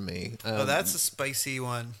one for me. Oh, that's a spicy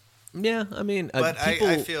one. Yeah, I mean, But people,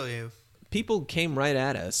 I feel you. people came right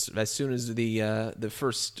at us as soon as the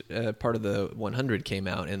first part of the 100 came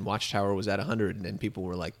out, and Watchtower was at 100, and people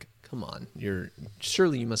were like, "Come on,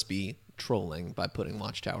 surely you must be trolling by putting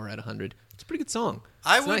Watchtower at 100." It's a pretty good song.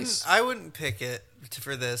 It's nice. I wouldn't pick it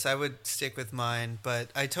for this. I would stick with mine, but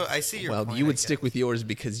I see your point. Well, you I would guess. stick with yours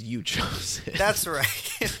because you chose it. That's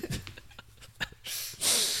right.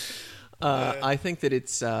 I think that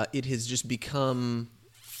it has just become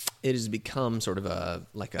sort of a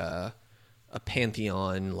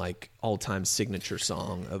pantheon, like all-time signature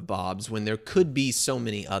song of Bob's, when there could be so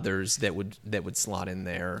many others that would slot in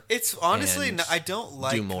there. It's honestly, and I don't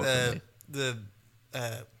like do more for me. the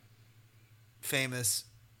famous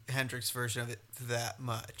Hendrix version of it that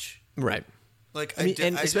much. Right. Like, I mean,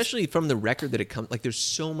 and especially from the record that it comes, like, there's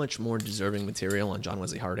so much more deserving material on John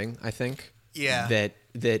Wesley Harding, I think. Yeah.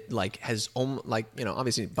 That like has like, you know,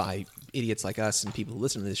 obviously by idiots like us and people who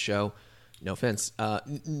listen to this show, no offense,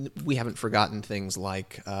 we haven't forgotten things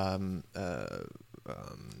like Poor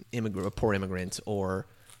Immigrant or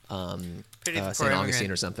Pity the Poor St. Augustine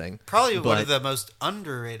Immigrant. or something. Probably one But- of the most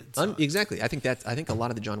underrated songs. Exactly. I think a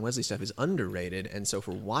lot of the John Wesley stuff is underrated, and so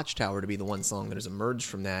for Watchtower to be the one song that has emerged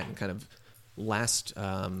from that and kind of last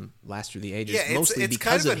through the ages, Yeah, mostly it's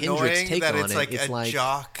because kind of of Hendrix's annoying take that on it's it. like It's a like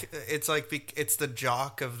jock. It's like it's the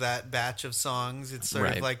jock of that batch of songs. It's sort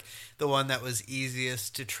Right. of like the one that was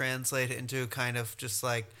easiest to translate into kind of just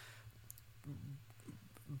like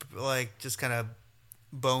just kind of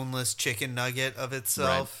boneless chicken nugget of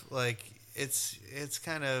itself. Like it's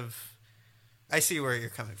kind of. I see where you're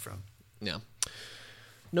coming from. yeah.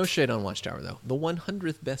 No shade on Watchtower though. The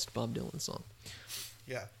 100th best Bob Dylan song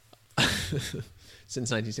Yeah. since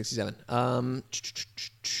 1967.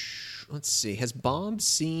 Let's see. Has Bob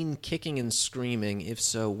seen Kicking and Screaming? If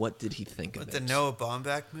so, what did he think of With it? the Noah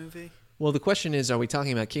Baumbach movie. Well, the question is, are we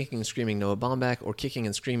talking about Kicking and Screaming Noah Baumbach or Kicking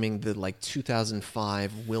and Screaming the like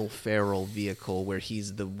 2005 Will Ferrell vehicle where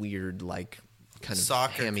he's the weird like kind of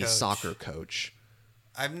Soccer hammy coach. soccer coach?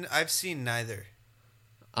 I've seen neither.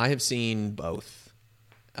 I have seen both.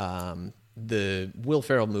 The Will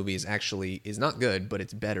Ferrell movie is not good, but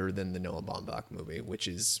it's better than the Noah Baumbach movie, which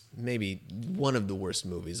is maybe one of the worst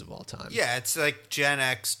movies of all time. Yeah, it's like Gen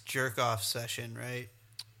X jerk off session, right?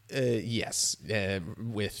 Yes,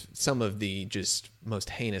 with some of the just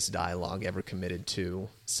most heinous dialogue ever committed to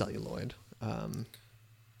celluloid.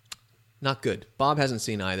 Not good. Bob hasn't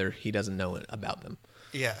seen either. He doesn't know about them.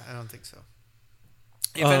 Yeah, I don't think so.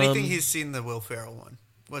 If anything, he's seen the Will Ferrell one.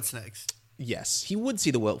 What's next? Yes, he would see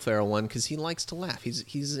the Will Ferrell one because he likes to laugh.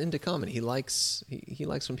 He's into comedy. He likes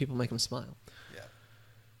when people make him smile. Yeah.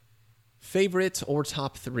 Favorite or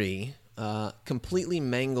top three? Completely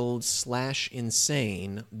mangled /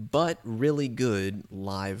 insane, but really good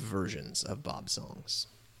live versions of Bob songs.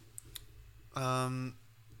 I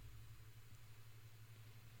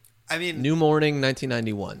mean, New Morning,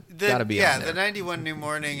 1991. Gotta be on there. The 91 New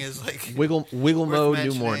Morning is like Wiggle worth Mode, New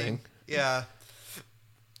mentioning. Morning. Yeah.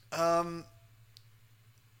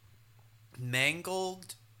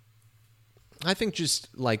 Mangled. I think just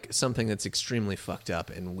like something that's extremely fucked up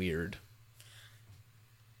and weird.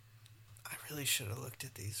 I really should have looked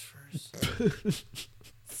at these first.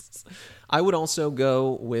 I would also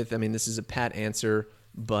go with, this is a pat answer,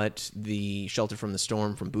 but the Shelter from the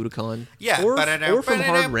Storm from Budokan. Yeah. Or from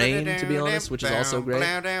Hard Rain, to be honest, which is also great.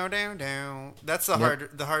 That's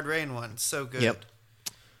the Hard Rain one. So good. Yep.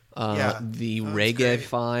 The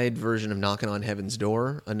reggae-fied version of Knocking on Heaven's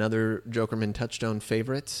Door, another Jokerman Touchstone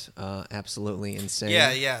favorite. Absolutely insane.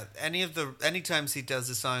 Yeah. Any times he does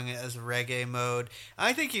a song as reggae mode,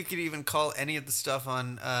 I think you could even call any of the stuff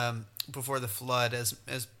on Before the Flood as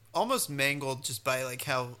almost mangled just by like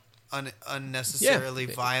how unnecessarily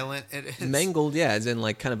violent it is. Mangled, as in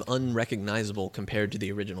like kind of unrecognizable compared to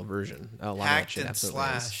the original version. A lot hacked of that shit and absolutely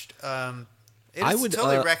slashed. Is. It's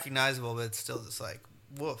totally recognizable, but it's still just like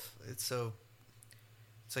woof. It's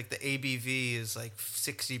like the ABV is like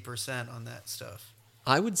 60% on that stuff.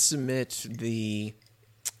 I would submit the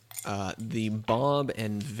Bob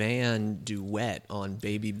and Van duet on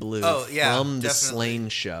Baby Blue from the Slain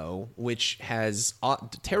show, which has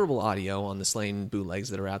terrible audio on the Slain bootlegs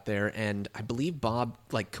that are out there, and I believe Bob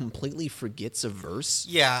like completely forgets a verse.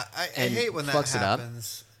 Yeah, I hate when that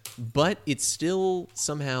happens. But it's still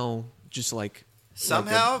somehow just like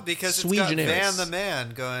because it's got generis. Van the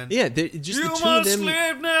Man going. Yeah, just you the two of them.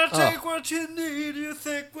 Live now, take what you need. You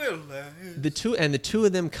think will last. The two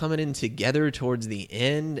of them coming in together towards the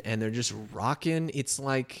end, and they're just rocking. It's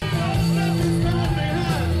like.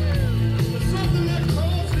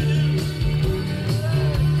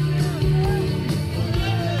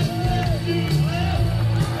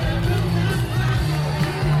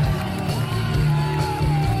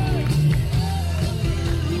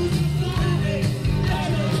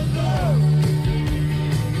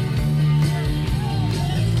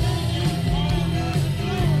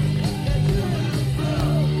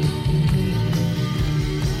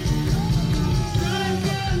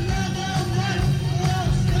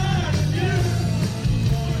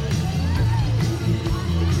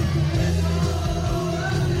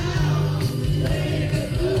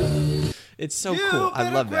 It's so cool. I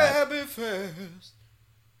love that.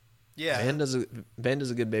 Yeah. Van does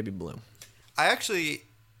a good Baby Blue. I've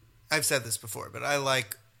said this before, but I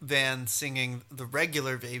like Van singing the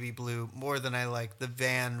regular Baby Blue more than I like the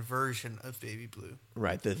Van version of Baby Blue.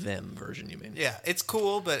 Right, the them version, you mean? Yeah, it's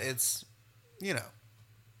cool, but it's, you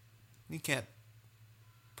can't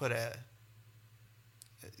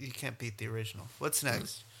beat the original. What's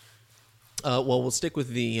next? Well, we'll stick with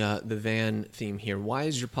the Van theme here. Why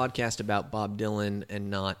is your podcast about Bob Dylan and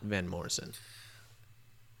not Van Morrison?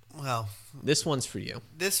 Well, this one's for you.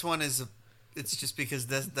 This one is, it's just because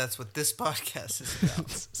that's what this podcast is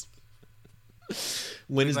about.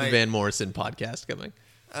 When is the Van Morrison podcast coming?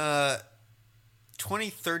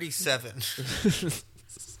 2037.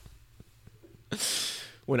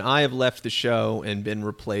 When I have left the show and been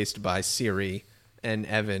replaced by Siri, and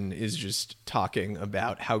Evan is just talking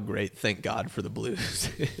about how great Thank God for the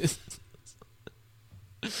Blues is.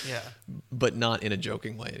 Yeah. But not in a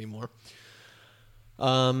joking way anymore.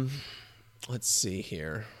 Let's see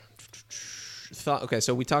here. Okay,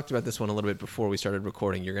 so we talked about this one a little bit before we started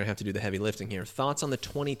recording. You're going to have to do the heavy lifting here. Thoughts on the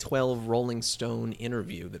 2012 Rolling Stone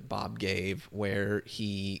interview that Bob gave where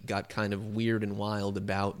he got kind of weird and wild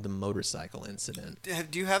about the motorcycle incident?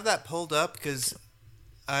 Do you have that pulled up? Because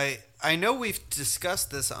I know we've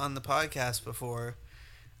discussed this on the podcast before.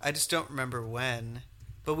 I just don't remember when.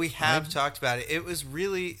 But we have talked about it. It was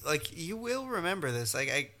really, like, you will remember this.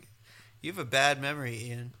 Like, you have a bad memory,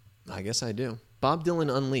 Ian. I guess I do. Bob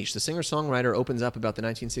Dylan Unleashed. The singer-songwriter opens up about the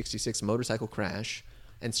 1966 motorcycle crash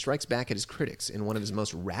and strikes back at his critics in one of his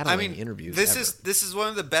most rattling interviews this ever. this is one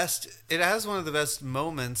of the best. It has one of the best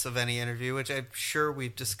moments of any interview, which I'm sure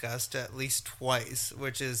we've discussed at least twice.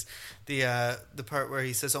 Which is the part where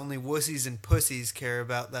he says only wussies and pussies care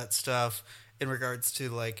about that stuff in regards to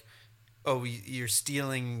like, oh, you're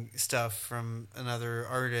stealing stuff from another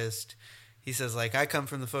artist. He says like, I come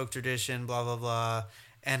from the folk tradition, blah blah blah.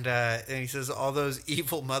 And he says, all those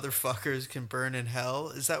evil motherfuckers can burn in hell.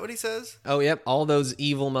 Is that what he says? Oh, yep. All those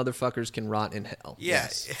evil motherfuckers can rot in hell. Yeah.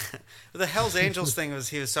 Yes. The Hells Angels thing was,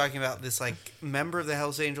 he was talking about this, like, member of the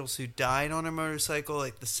Hells Angels who died on a motorcycle,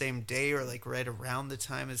 like, the same day or, like, right around the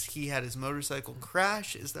time as he had his motorcycle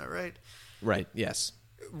crash. Is that right? Right, yes.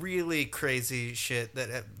 Really crazy shit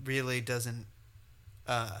that it really doesn't...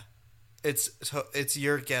 It's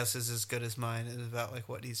your guess is as good as mine about, like,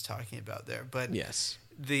 what he's talking about there. But... Yes.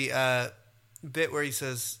 The bit where he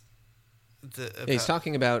says, he's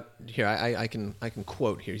talking about here. I can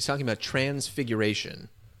quote here. He's talking about transfiguration,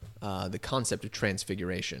 the concept of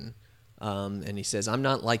transfiguration, and he says, "I'm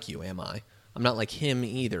not like you, am I? I'm not like him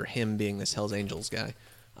either. Him being this Hell's Angels guy.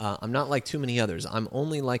 I'm not like too many others. I'm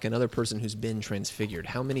only like another person who's been transfigured.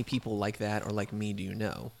 How many people like that or like me do you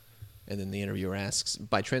know?" And then the interviewer asks,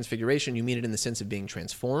 by transfiguration, you mean it in the sense of being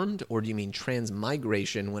transformed, or do you mean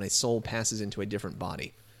transmigration when a soul passes into a different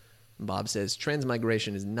body? And Bob says,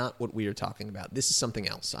 transmigration is not what we are talking about. This is something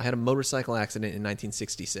else. I had a motorcycle accident in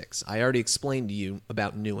 1966. I already explained to you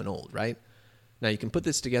about new and old, right? Now, you can put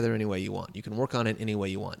this together any way you want. You can work on it any way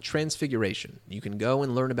you want. Transfiguration. You can go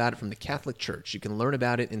and learn about it from the Catholic Church. You can learn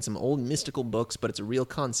about it in some old mystical books, but it's a real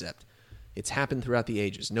concept. It's happened throughout the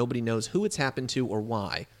ages. Nobody knows who it's happened to or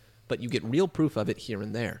why, but you get real proof of it here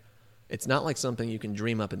and there. It's not like something you can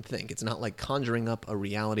dream up and think. It's not like conjuring up a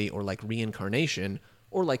reality or like reincarnation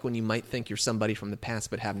or like when you might think you're somebody from the past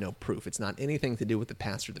but have no proof. It's not anything to do with the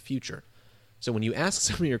past or the future. So when you ask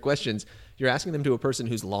some of your questions, you're asking them to a person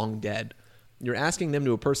who's long dead. You're asking them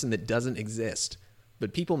to a person that doesn't exist.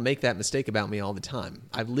 But people make that mistake about me all the time.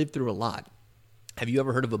 I've lived through a lot. Have you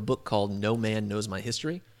ever heard of a book called No Man Knows My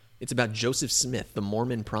History? It's about Joseph Smith, the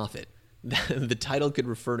Mormon prophet. The title could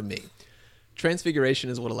refer to me.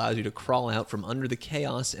 Transfiguration is what allows you to crawl out from under the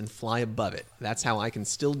chaos and fly above it. That's how I can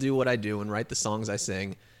still do what I do and write the songs I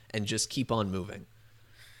sing and just keep on moving.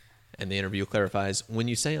 And the interview clarifies, when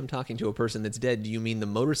you say I'm talking to a person that's dead, do you mean the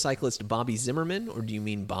motorcyclist Bobby Zimmerman or do you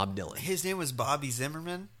mean Bob Dylan? his name was Bobby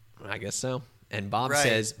Zimmerman? I guess so. And Bob Right,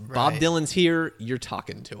 says, Bob right. Dylan's here, you're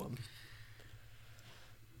talking to him.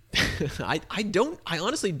 I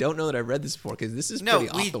honestly don't know that I've read this before because this is pretty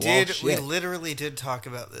off the wall shit. We literally did talk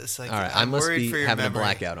about this. Like, All right, I'm I must worried be for your having memory. a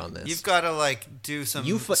blackout on this. You've got to like do some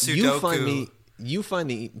You Sudoku.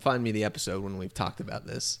 find me the episode when we've talked about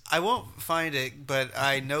this. I won't find it, but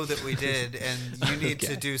I know that we did, and you need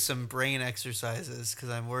Okay. to do some brain exercises because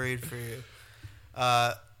I'm worried for you.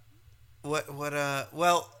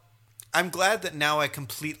 Well, I'm glad that now I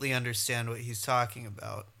completely understand what he's talking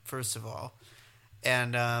about. First of all,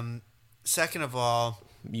 and second of all,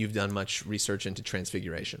 You've done much research into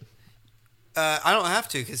transfiguration. I don't have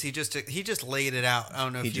to because he just laid it out. I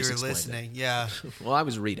don't know He if you just were explained listening. Yeah. Well, I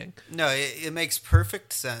was reading. No, it makes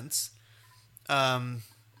perfect sense. Yeah,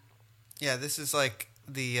 this is like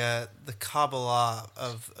the Kabbalah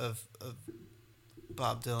of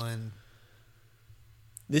Bob Dylan.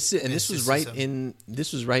 This was right in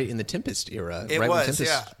the Tempest era. It right was, when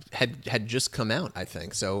Tempest yeah. had just come out, I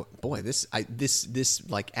think. So, boy, this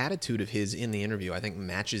like attitude of his in the interview, I think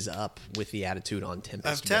matches up with the attitude on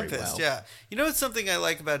Tempest. Of Tempest, very well. yeah. You know what's something I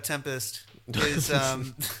like about Tempest is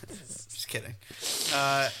just kidding.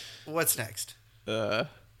 What's next?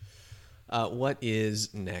 What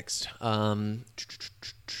is next?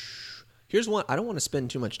 Here's one. I don't want to spend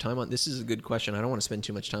too much time on. This is a good question. I don't want to spend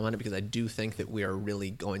too much time on it because I do think that we are really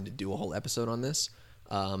going to do a whole episode on this.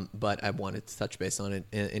 But I wanted to touch base on it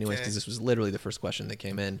anyways because this was literally the first question that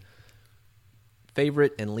came in.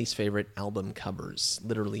 Favorite and least favorite album covers,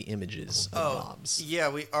 literally images of Bob's. Yeah,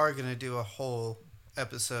 we are going to do a whole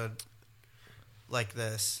episode like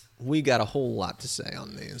this. We got a whole lot to say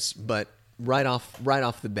on these, but right off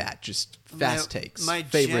the bat, just fast takes. My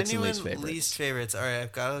favorites genuine and least favorites. least favorites. All right,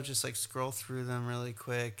 I've got to just like scroll through them really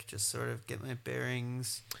quick, just sort of get my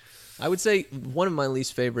bearings. I would say one of my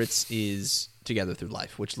least favorites is Together Through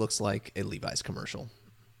Life, which looks like a Levi's commercial.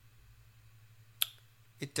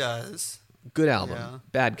 It does. Good album, Yeah.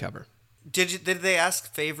 bad cover. Did they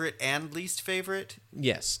ask favorite and least favorite?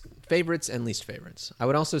 Yes, favorites and least favorites. I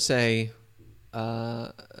would also say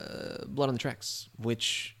Blood on the Tracks,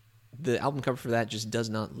 which the album cover for that just does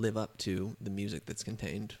not live up to the music that's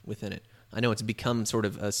contained within it. I know it's become sort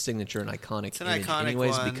of a signature and iconic an image iconic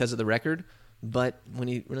anyways one. because of the record, But when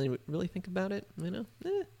you really think about it,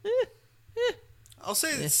 I'll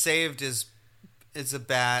say that Saved is a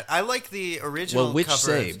bad. I like the original. Well, which cover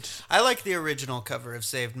Saved? I like the original cover of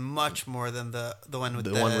Saved much more than the one with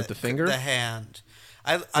The one with the finger? the hand.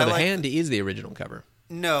 I the like, hand is the original cover.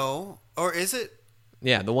 No, or is it?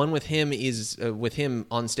 Yeah, the one with him is with him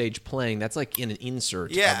on stage playing. That's like in an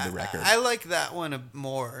insert Yeah, of the record. I like that one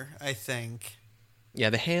more. I think Yeah,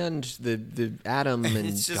 the hand, the Adam and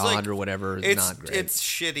It's just God like- or whatever is it's not great. it's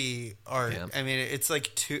shitty art. Yeah. I mean, it's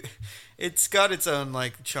like too. It's got its own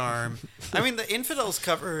like charm. I mean, the Infidels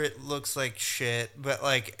cover it looks like shit, but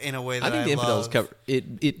like in a way that I think the Infidels love. cover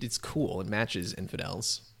it's cool. It matches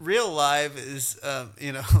Infidels. Real Live is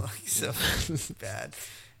like so bad.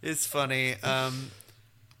 It's funny.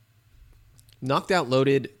 Knocked Out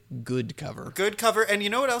Loaded, good cover. Good cover, and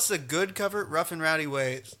you know what else is a good cover? Rough and Rowdy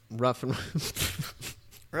Ways. Rough and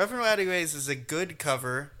Rough and Rowdy Ways is a good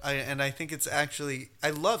cover, and I think it's actually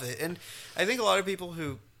I love it, and I think a lot of people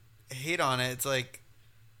who hate on it, it's like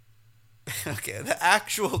okay, the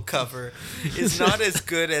actual cover is not as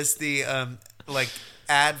good as the like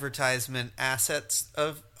advertisement assets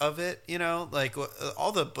of it. You know, like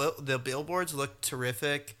all the billboards look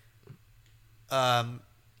terrific.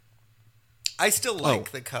 I still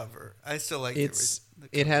like the cover. I still like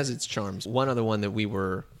it has its charms. One other one that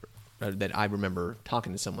that I remember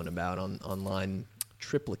talking to someone about online,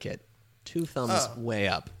 Triplicate. 2 thumbs way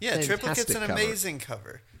up. Yeah, Triplicate's Fantastic an cover. amazing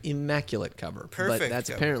cover. Immaculate cover. Perfect But that's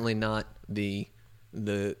cover. apparently not the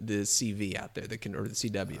CV out there, or the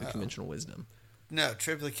CW, the conventional wisdom. No,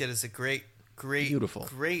 Triplicate is a great, Beautiful.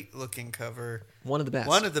 great looking cover. One of the best.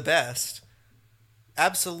 One of the best.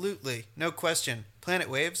 Absolutely. No question. Planet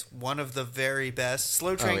Waves, one of the very best.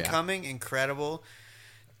 Slow Train yeah. Coming, incredible.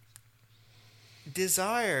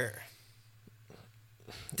 Desire.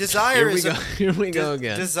 Desire Here we is go. Here we go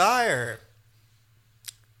again. Desire.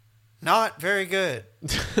 Not very good.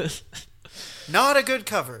 Not a good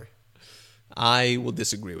cover. I will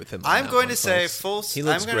disagree with him. On I'm that going one, to say folks. full. He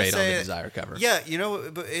looks I'm gonna great on say, the Desire cover. Yeah, you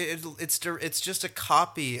know, but it's just a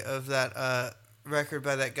copy of that record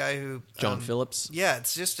by that guy who John Phillips. Yeah,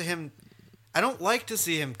 it's just him. I don't like to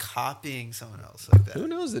see him copying someone else like that. Who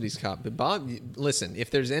knows that he's copy? Bob, listen,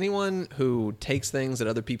 if there's anyone who takes things that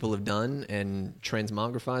other people have done and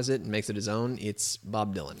transmogrifies it and makes it his own, it's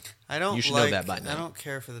Bob Dylan. I don't. You should like, know that by now. I don't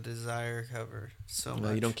care for the Desire cover so much.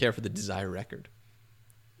 Well, you don't care for the Desire record.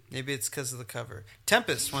 Maybe it's because of the cover.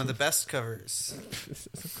 Tempest, one of the best covers.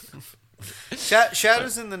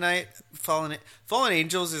 Shadows in the Night, Fallen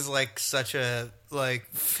Angels is like such a like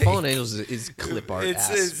fake. Fallen Angels is clip art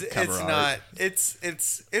ass cover it's art. not.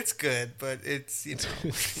 It's good, but it's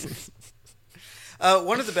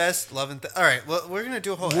one of the best. Love and all right. Well, we're gonna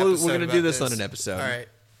do a whole. We're episode gonna about do this on an episode. All right.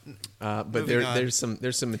 But Moving on.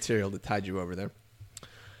 there's some material that tied you over there.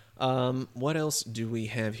 What else do we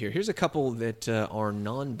have here? Here's a couple that are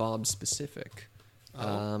non-Bob specific.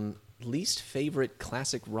 Least favorite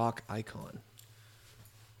classic rock icon.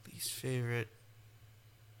 Least favorite.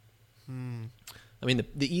 I mean,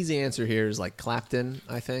 the easy answer here is like Clapton,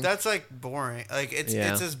 I think. That's like boring. Like it's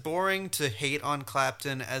Yeah. as boring to hate on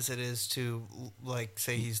Clapton as it is to like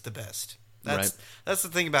say he's the best. That's the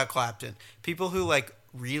thing about Clapton. People who like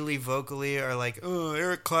really vocally are like, "Oh,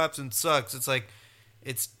 Eric Clapton sucks." It's like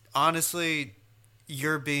it's honestly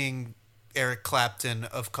you're being Eric Clapton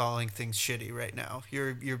of calling things shitty right now.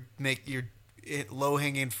 You're low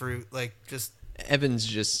hanging fruit like just Evan's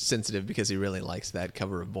just sensitive because he really likes that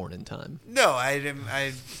cover of Born in Time. no. I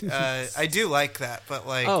do like that, but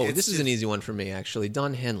like This is an easy one for me, actually.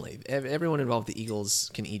 Don Henley. Everyone involved with the Eagles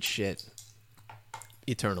can eat shit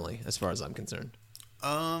eternally, as far as I'm concerned.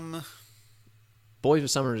 Boys of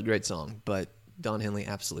Summer is a great song, but Don Henley,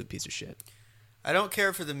 absolute piece of shit. I don't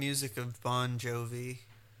care for the music of Bon Jovi.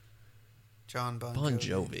 John Bon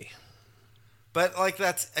Jovi. But like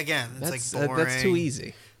that's again, it's like boring. That's too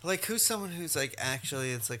easy. Like who's someone who's like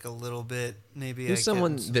actually it's like a little bit maybe. Who's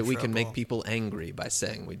someone some that we can trouble. make people angry by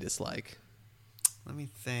saying we dislike? Let me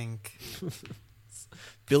think.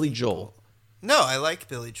 Billy Joel. No, I like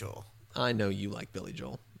Billy Joel. I know you like Billy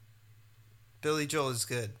Joel. Billy Joel is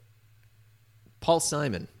good. Paul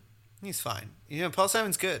Simon. He's fine. You know, Paul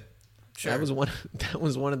Simon's good. Sure. That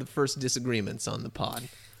was one of the first disagreements on the pod.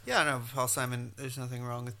 Yeah, no, Paul Simon. There's nothing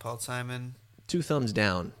wrong with Paul Simon. 2 thumbs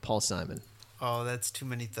down, Paul Simon. Oh, that's too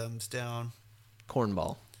many thumbs down.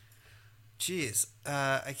 Cornball. Jeez,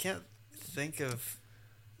 I can't think of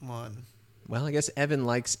one. Well, I guess Evan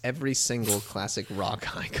likes every single classic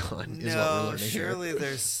rock icon. Is what we're No, learning surely here.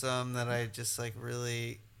 there's some that I just like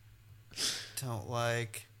really don't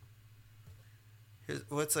like.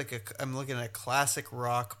 what's I'm looking at a classic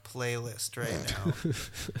rock playlist right now.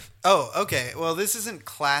 Oh, okay. Well, this isn't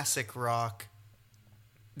classic rock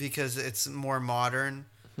because it's more modern.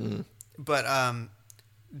 But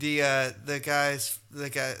the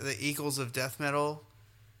Eagles of death metal,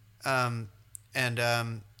 and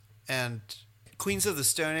Queens of the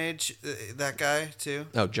Stone Age, that guy too.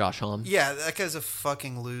 Oh, Josh Homme. Yeah, that guy's a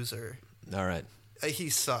fucking loser. All right.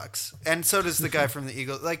 He sucks, and so does the guy from the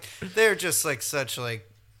Eagles. Like, they're just like such like,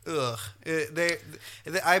 ugh.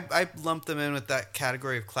 I lump them in with that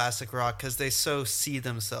category of classic rock because they so see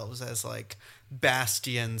themselves as like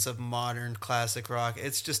bastions of modern classic rock.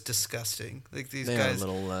 It's just disgusting. Like these They guys, are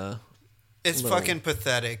a little. it's little fucking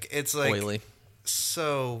pathetic. It's like oily.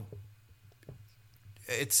 so.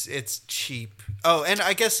 It's cheap. Oh, and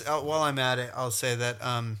I guess while I'm at it, I'll say that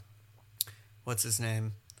what's his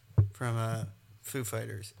name from Foo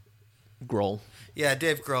Fighters? Grohl. Yeah,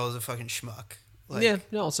 Dave Grohl is a fucking schmuck. Like, Yeah,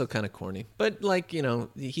 also kind of corny, but like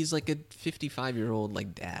he's like a 55-year-old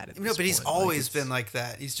like dad. At no, this but he's point. Like, always it's- been like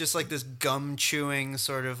that. He's just like this gum chewing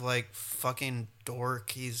sort of like fucking dork.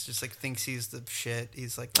 He's just like thinks he's the shit.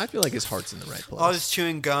 He's like I feel like his heart's in the right place. always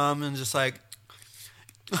chewing gum and just like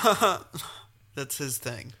that's his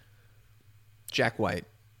thing. Jack White,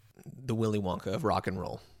 the Willy Wonka of rock and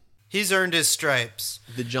roll, He's earned his stripes.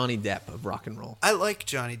 the Johnny Depp of rock and roll. I like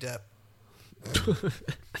Johnny Depp.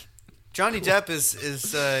 Johnny Depp is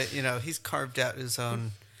he's carved out his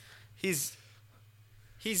own. He's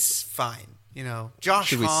fine. Josh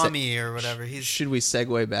Should we Homme or whatever. Should we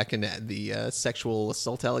segue back into the sexual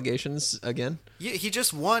assault allegations again? He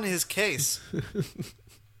just won his case.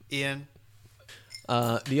 Ian.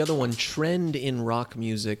 The other one, trend in rock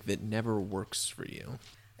music that never works for you.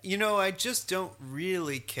 I just don't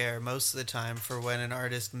really care most of the time for when an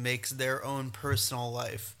artist makes their own personal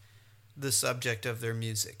life the subject of their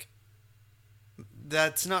music.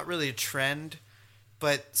 That's not really a trend,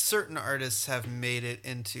 but certain artists have made it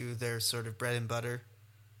into their sort of bread and butter.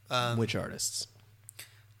 Which artists?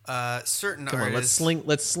 Certain Come on, artists.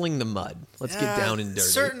 let's sling the mud. Let's get down and dirty.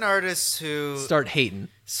 Certain artists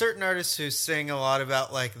who sing a lot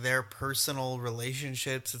about like their personal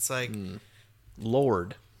relationships. It's like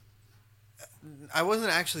Lorde. I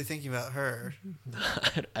wasn't actually thinking about her.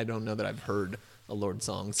 I don't know that I've heard a Lorde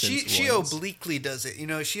song since She Royals. obliquely does it.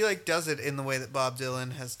 She like does it in the way that Bob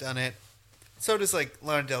Dylan has done it. So does like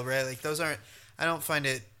Lana Del Rey. Like those aren't. I don't find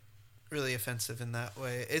it really offensive in that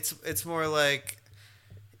way. It's more like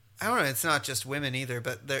I don't know. It's not just women either,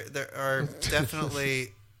 but there are definitely.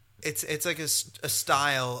 It's like a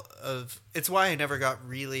style of. It's why I never got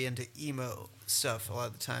really into emo stuff a lot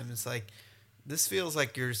of the time. It's like this feels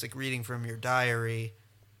like you're just like reading from your diary,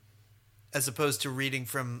 as opposed to reading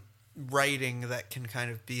from writing that can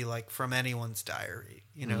kind of be like from anyone's diary,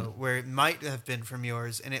 where it might have been from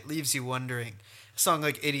yours, and it leaves you wondering. A song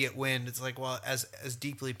like "Idiot Wind," it's like, well, as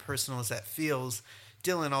deeply personal as that feels,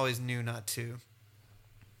 Dylan always knew not to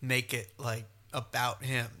make it like about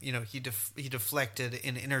him. He deflected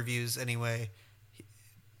in interviews anyway,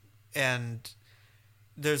 and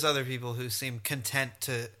there's other people who seem content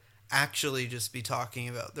to actually just be talking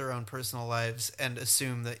about their own personal lives and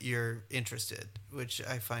assume that you're interested, which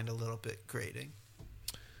I find a little bit grating.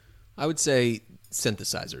 I would say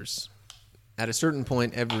synthesizers. At a certain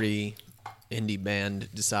point, every indie band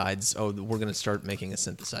decides, we're going to start making a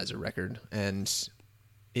synthesizer record, and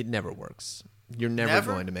it never works. You're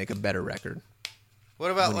never going to make a better record. What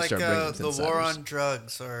about when you like start bringing the war synthesizers. on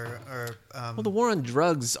drugs or Well, the war on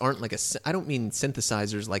drugs aren't like I don't mean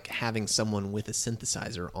synthesizers like having someone with a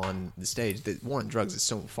synthesizer on the stage. The war on drugs is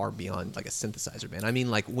so far beyond like a synthesizer band. I mean,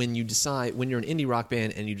 like when you're an indie rock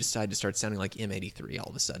band and you decide to start sounding like M83 all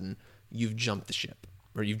of a sudden, you've jumped the ship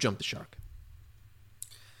or you've jumped the shark.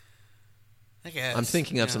 I guess I'm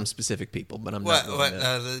thinking of some specific people, but I'm what not going to.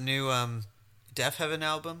 the new Deaf Heaven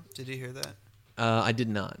album? Did you hear that? I did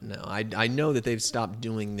not. No, I know that they've stopped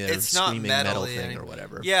doing their It's not screaming metal metal-y thing or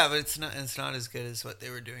whatever. Yeah, but it's not as good as what they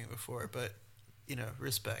were doing before. But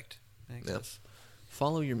respect. I think that's-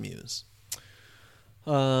 Follow your muse.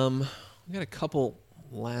 We got a couple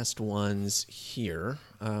last ones here.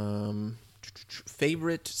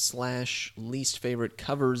 Favorite/least favorite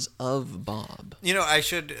covers of Bob. I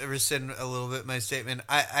should rescind a little bit my statement.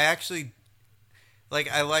 I actually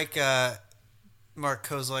I like Mark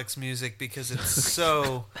Kozlek's music because it's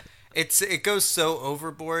so it goes so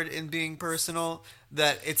overboard in being personal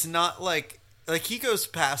that it's not like he goes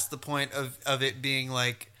past the point of it being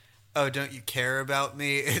like, oh, don't you care about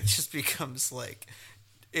me? It just becomes like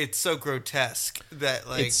it's so grotesque that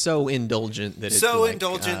It's so indulgent that it's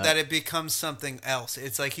that it becomes something else.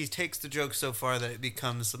 It's like he takes the joke so far that it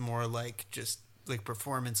becomes more like just like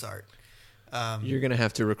performance art. You're gonna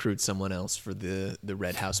have to recruit someone else for the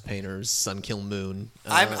Red House Painters Sun Kill Moon.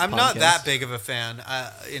 I'm not podcast. that big of a fan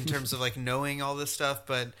in terms of like knowing all this stuff,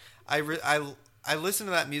 but I listen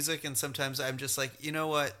to that music and sometimes I'm just like, you know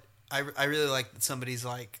what? I really like that somebody's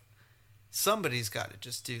got to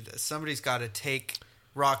just do this. Somebody's got to take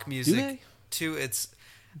rock music to its.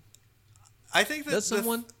 I think that Does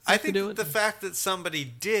someone I have to think do that it? the fact that somebody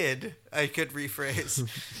did, I could rephrase,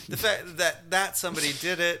 the fact that somebody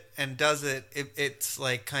did it and does it, it's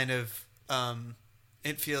like kind of,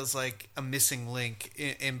 it feels like a missing link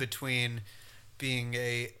in between being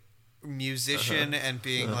a musician and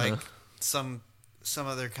being like some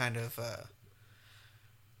other kind of.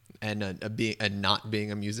 And not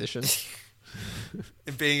being a musician,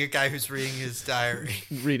 And being a guy who's reading his diary.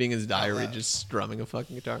 reading his diary, loud. just strumming a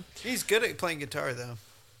fucking guitar. He's good at playing guitar, though.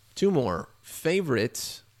 2 more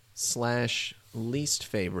favorite / least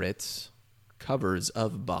favorite covers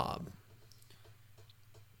of Bob.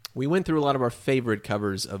 We went through a lot of our favorite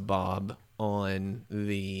covers of Bob on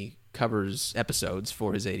the covers episodes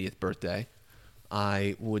for his 80th birthday.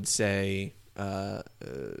 I would say,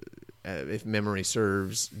 if memory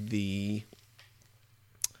serves, the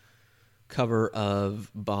cover of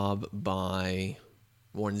Bob by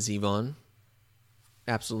Warren Zevon,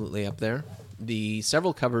 absolutely up there. The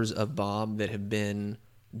several covers of Bob that have been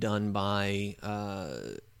done by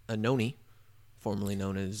Anoni, formerly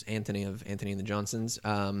known as Anthony of Anthony and the Johnsons,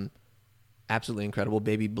 absolutely incredible.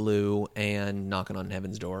 Baby Blue and Knocking on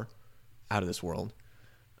Heaven's Door, out of this world.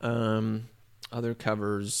 Other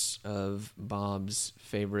covers of Bob's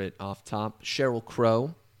favorite off top, Sheryl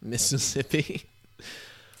Crow, Mississippi.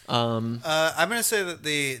 I'm gonna say that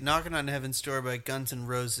the "Knocking on Heaven's Door" by Guns N'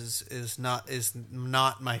 Roses is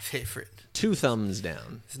not my favorite. 2 thumbs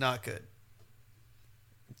down. It's not good.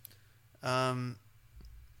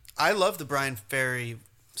 I love the Brian Ferry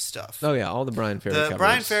stuff. Oh yeah, all the Brian Ferry The covers.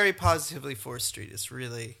 Brian Ferry "Positively 4th Street" is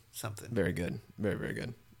really something. Very good. Very, very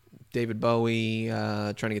good. David Bowie,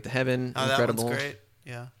 Trying to Get to Heaven, Oh, incredible. that one's great.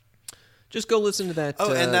 Yeah. Just go listen to that,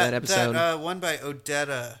 Oh, and that episode. that one by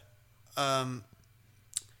Odetta,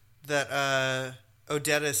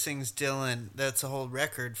 Odetta sings Dylan. That's a whole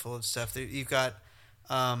record full of stuff. You've got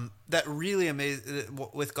that really amazing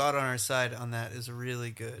 "With God on Our Side" on that is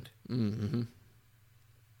really good. Mm-hmm.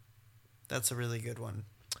 That's a really good one.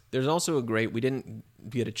 There's also a great, we didn't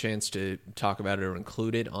get a chance to talk about it or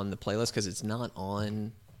include it on the playlist because it's not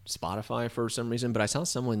on Spotify for some reason, but I saw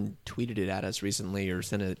someone tweeted it at us recently or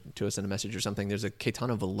sent it to us in a message or something. There's a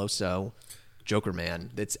Caetano Veloso Joker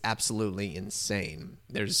Man that's absolutely insane.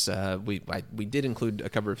 There's we did include a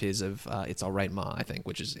cover of his of It's All Right Ma, I think,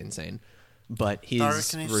 which is insane. But his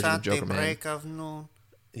version of Joker Man,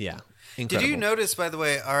 yeah, incredible. Did you notice, by the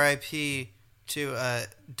way, R.I.P. to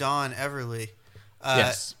Don Everly?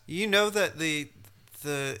 Yes. You know that the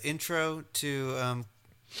intro to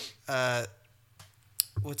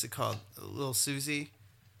what's it called? Little Susie.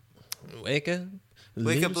 Wake up,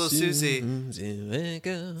 Little Susie. Wake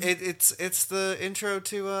up. It's the intro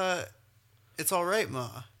to It's All Right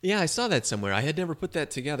Ma. Yeah, I saw that somewhere. I had never put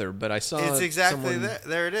that together, but I saw It's exactly someone... that.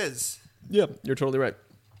 There it is. Yeah, you're totally right.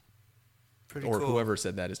 Pretty Or cool. whoever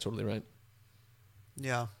said that is totally right.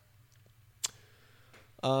 Yeah.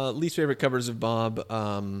 Least favorite covers of Bob.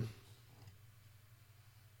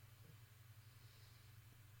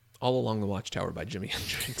 All Along the Watchtower by Jimi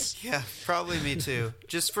Hendrix. Yeah, probably me too.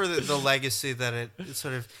 Just for the legacy that it's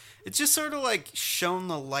just sort of like shone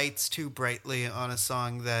the lights too brightly on a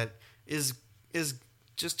song that is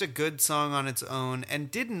just a good song on its own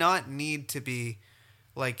and did not need to be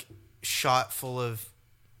like shot full of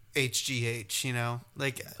HGH, you know,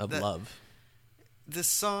 like Of love. The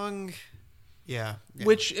song, yeah.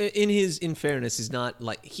 Which, in fairness, is not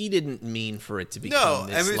like he didn't mean for it to become No,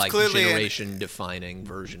 this I mean, like clearly generation-defining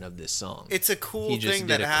version of this song. It's a cool He just thing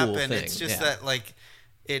did that a cool happened. thing, It's just yeah. that like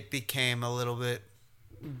it became a little bit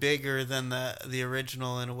bigger than the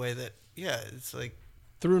original in a way that it's like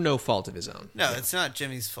Through no fault of his own. no, it's not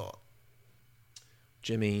Jimmy's fault.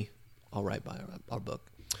 Jimmy, I'll write by our book.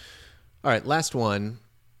 All right, last one.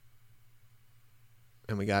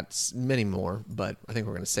 And we got many more, but I think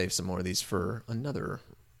we're going to save some more of these for another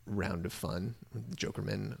round of fun.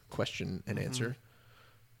 Jokerman question and answer.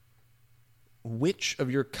 Which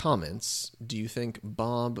of your comments do you think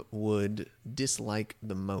Bob would dislike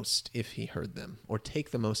the most if he heard them, or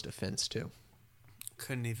take the most offense to?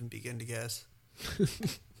 Couldn't even begin to guess.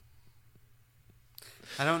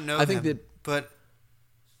 I don't know. I think that- but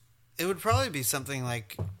it would probably be something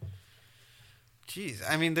like Jeez,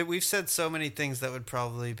 I mean, we've said so many things that would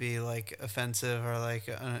probably be like offensive, or like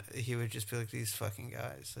he would just be like, these fucking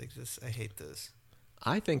guys, like this. I hate this.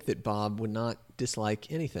 I think that Bob would not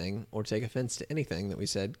dislike anything or take offense to anything that we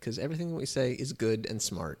said, because everything that we say is good and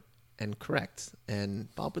smart and correct,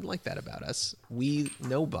 and Bob would like that about us. We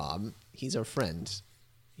know Bob. He's our friend.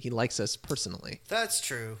 He likes us personally. That's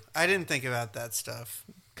true. I didn't think about that stuff.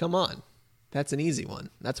 Come on. That's an easy one.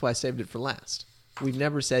 That's why I saved it for last. We've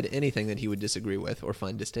never said anything that he would disagree with or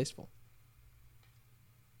find distasteful.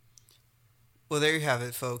 Well, there you have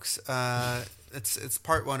it, folks. It's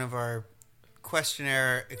part one of our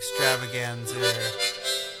questionnaire extravaganza.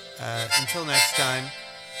 Until next time,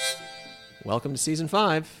 Welcome to Season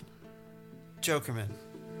 5. Jokerman.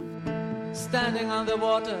 Standing on the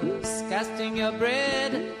waters, casting your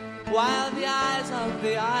bread, while the eyes of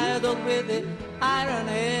the idol with the iron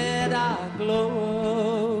head are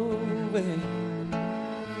glowing.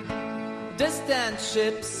 Distant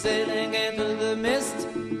ships sailing into the mist,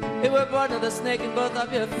 you were born of the snake in both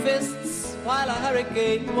of your fists, while a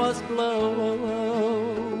hurricane was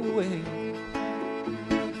blowing.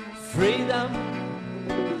 Freedom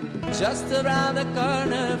just around the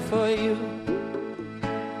corner for you.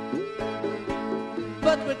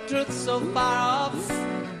 But with truth so far off,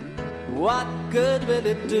 what good will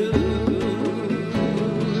it do?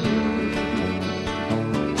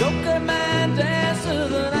 Joker man dance to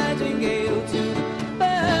the nightingale tune.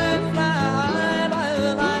 Bird fly high by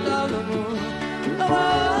the light of the moon. Oh,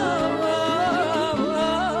 oh,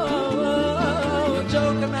 oh, oh,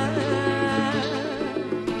 Joker man.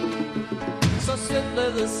 So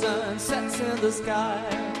swiftly the sun sets in the sky.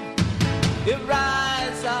 You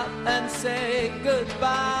rise up and say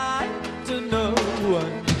goodbye to no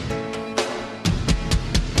one.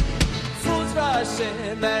 Fools rush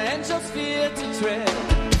in, their angels fear to tread.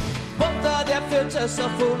 Both of their futures so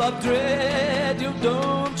full of dread. You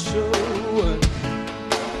don't show one.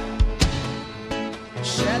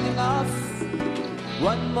 Shedding off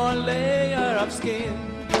one more layer of skin.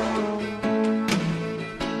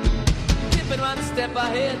 Keeping one step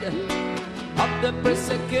ahead of the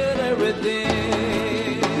persecutor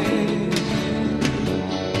within.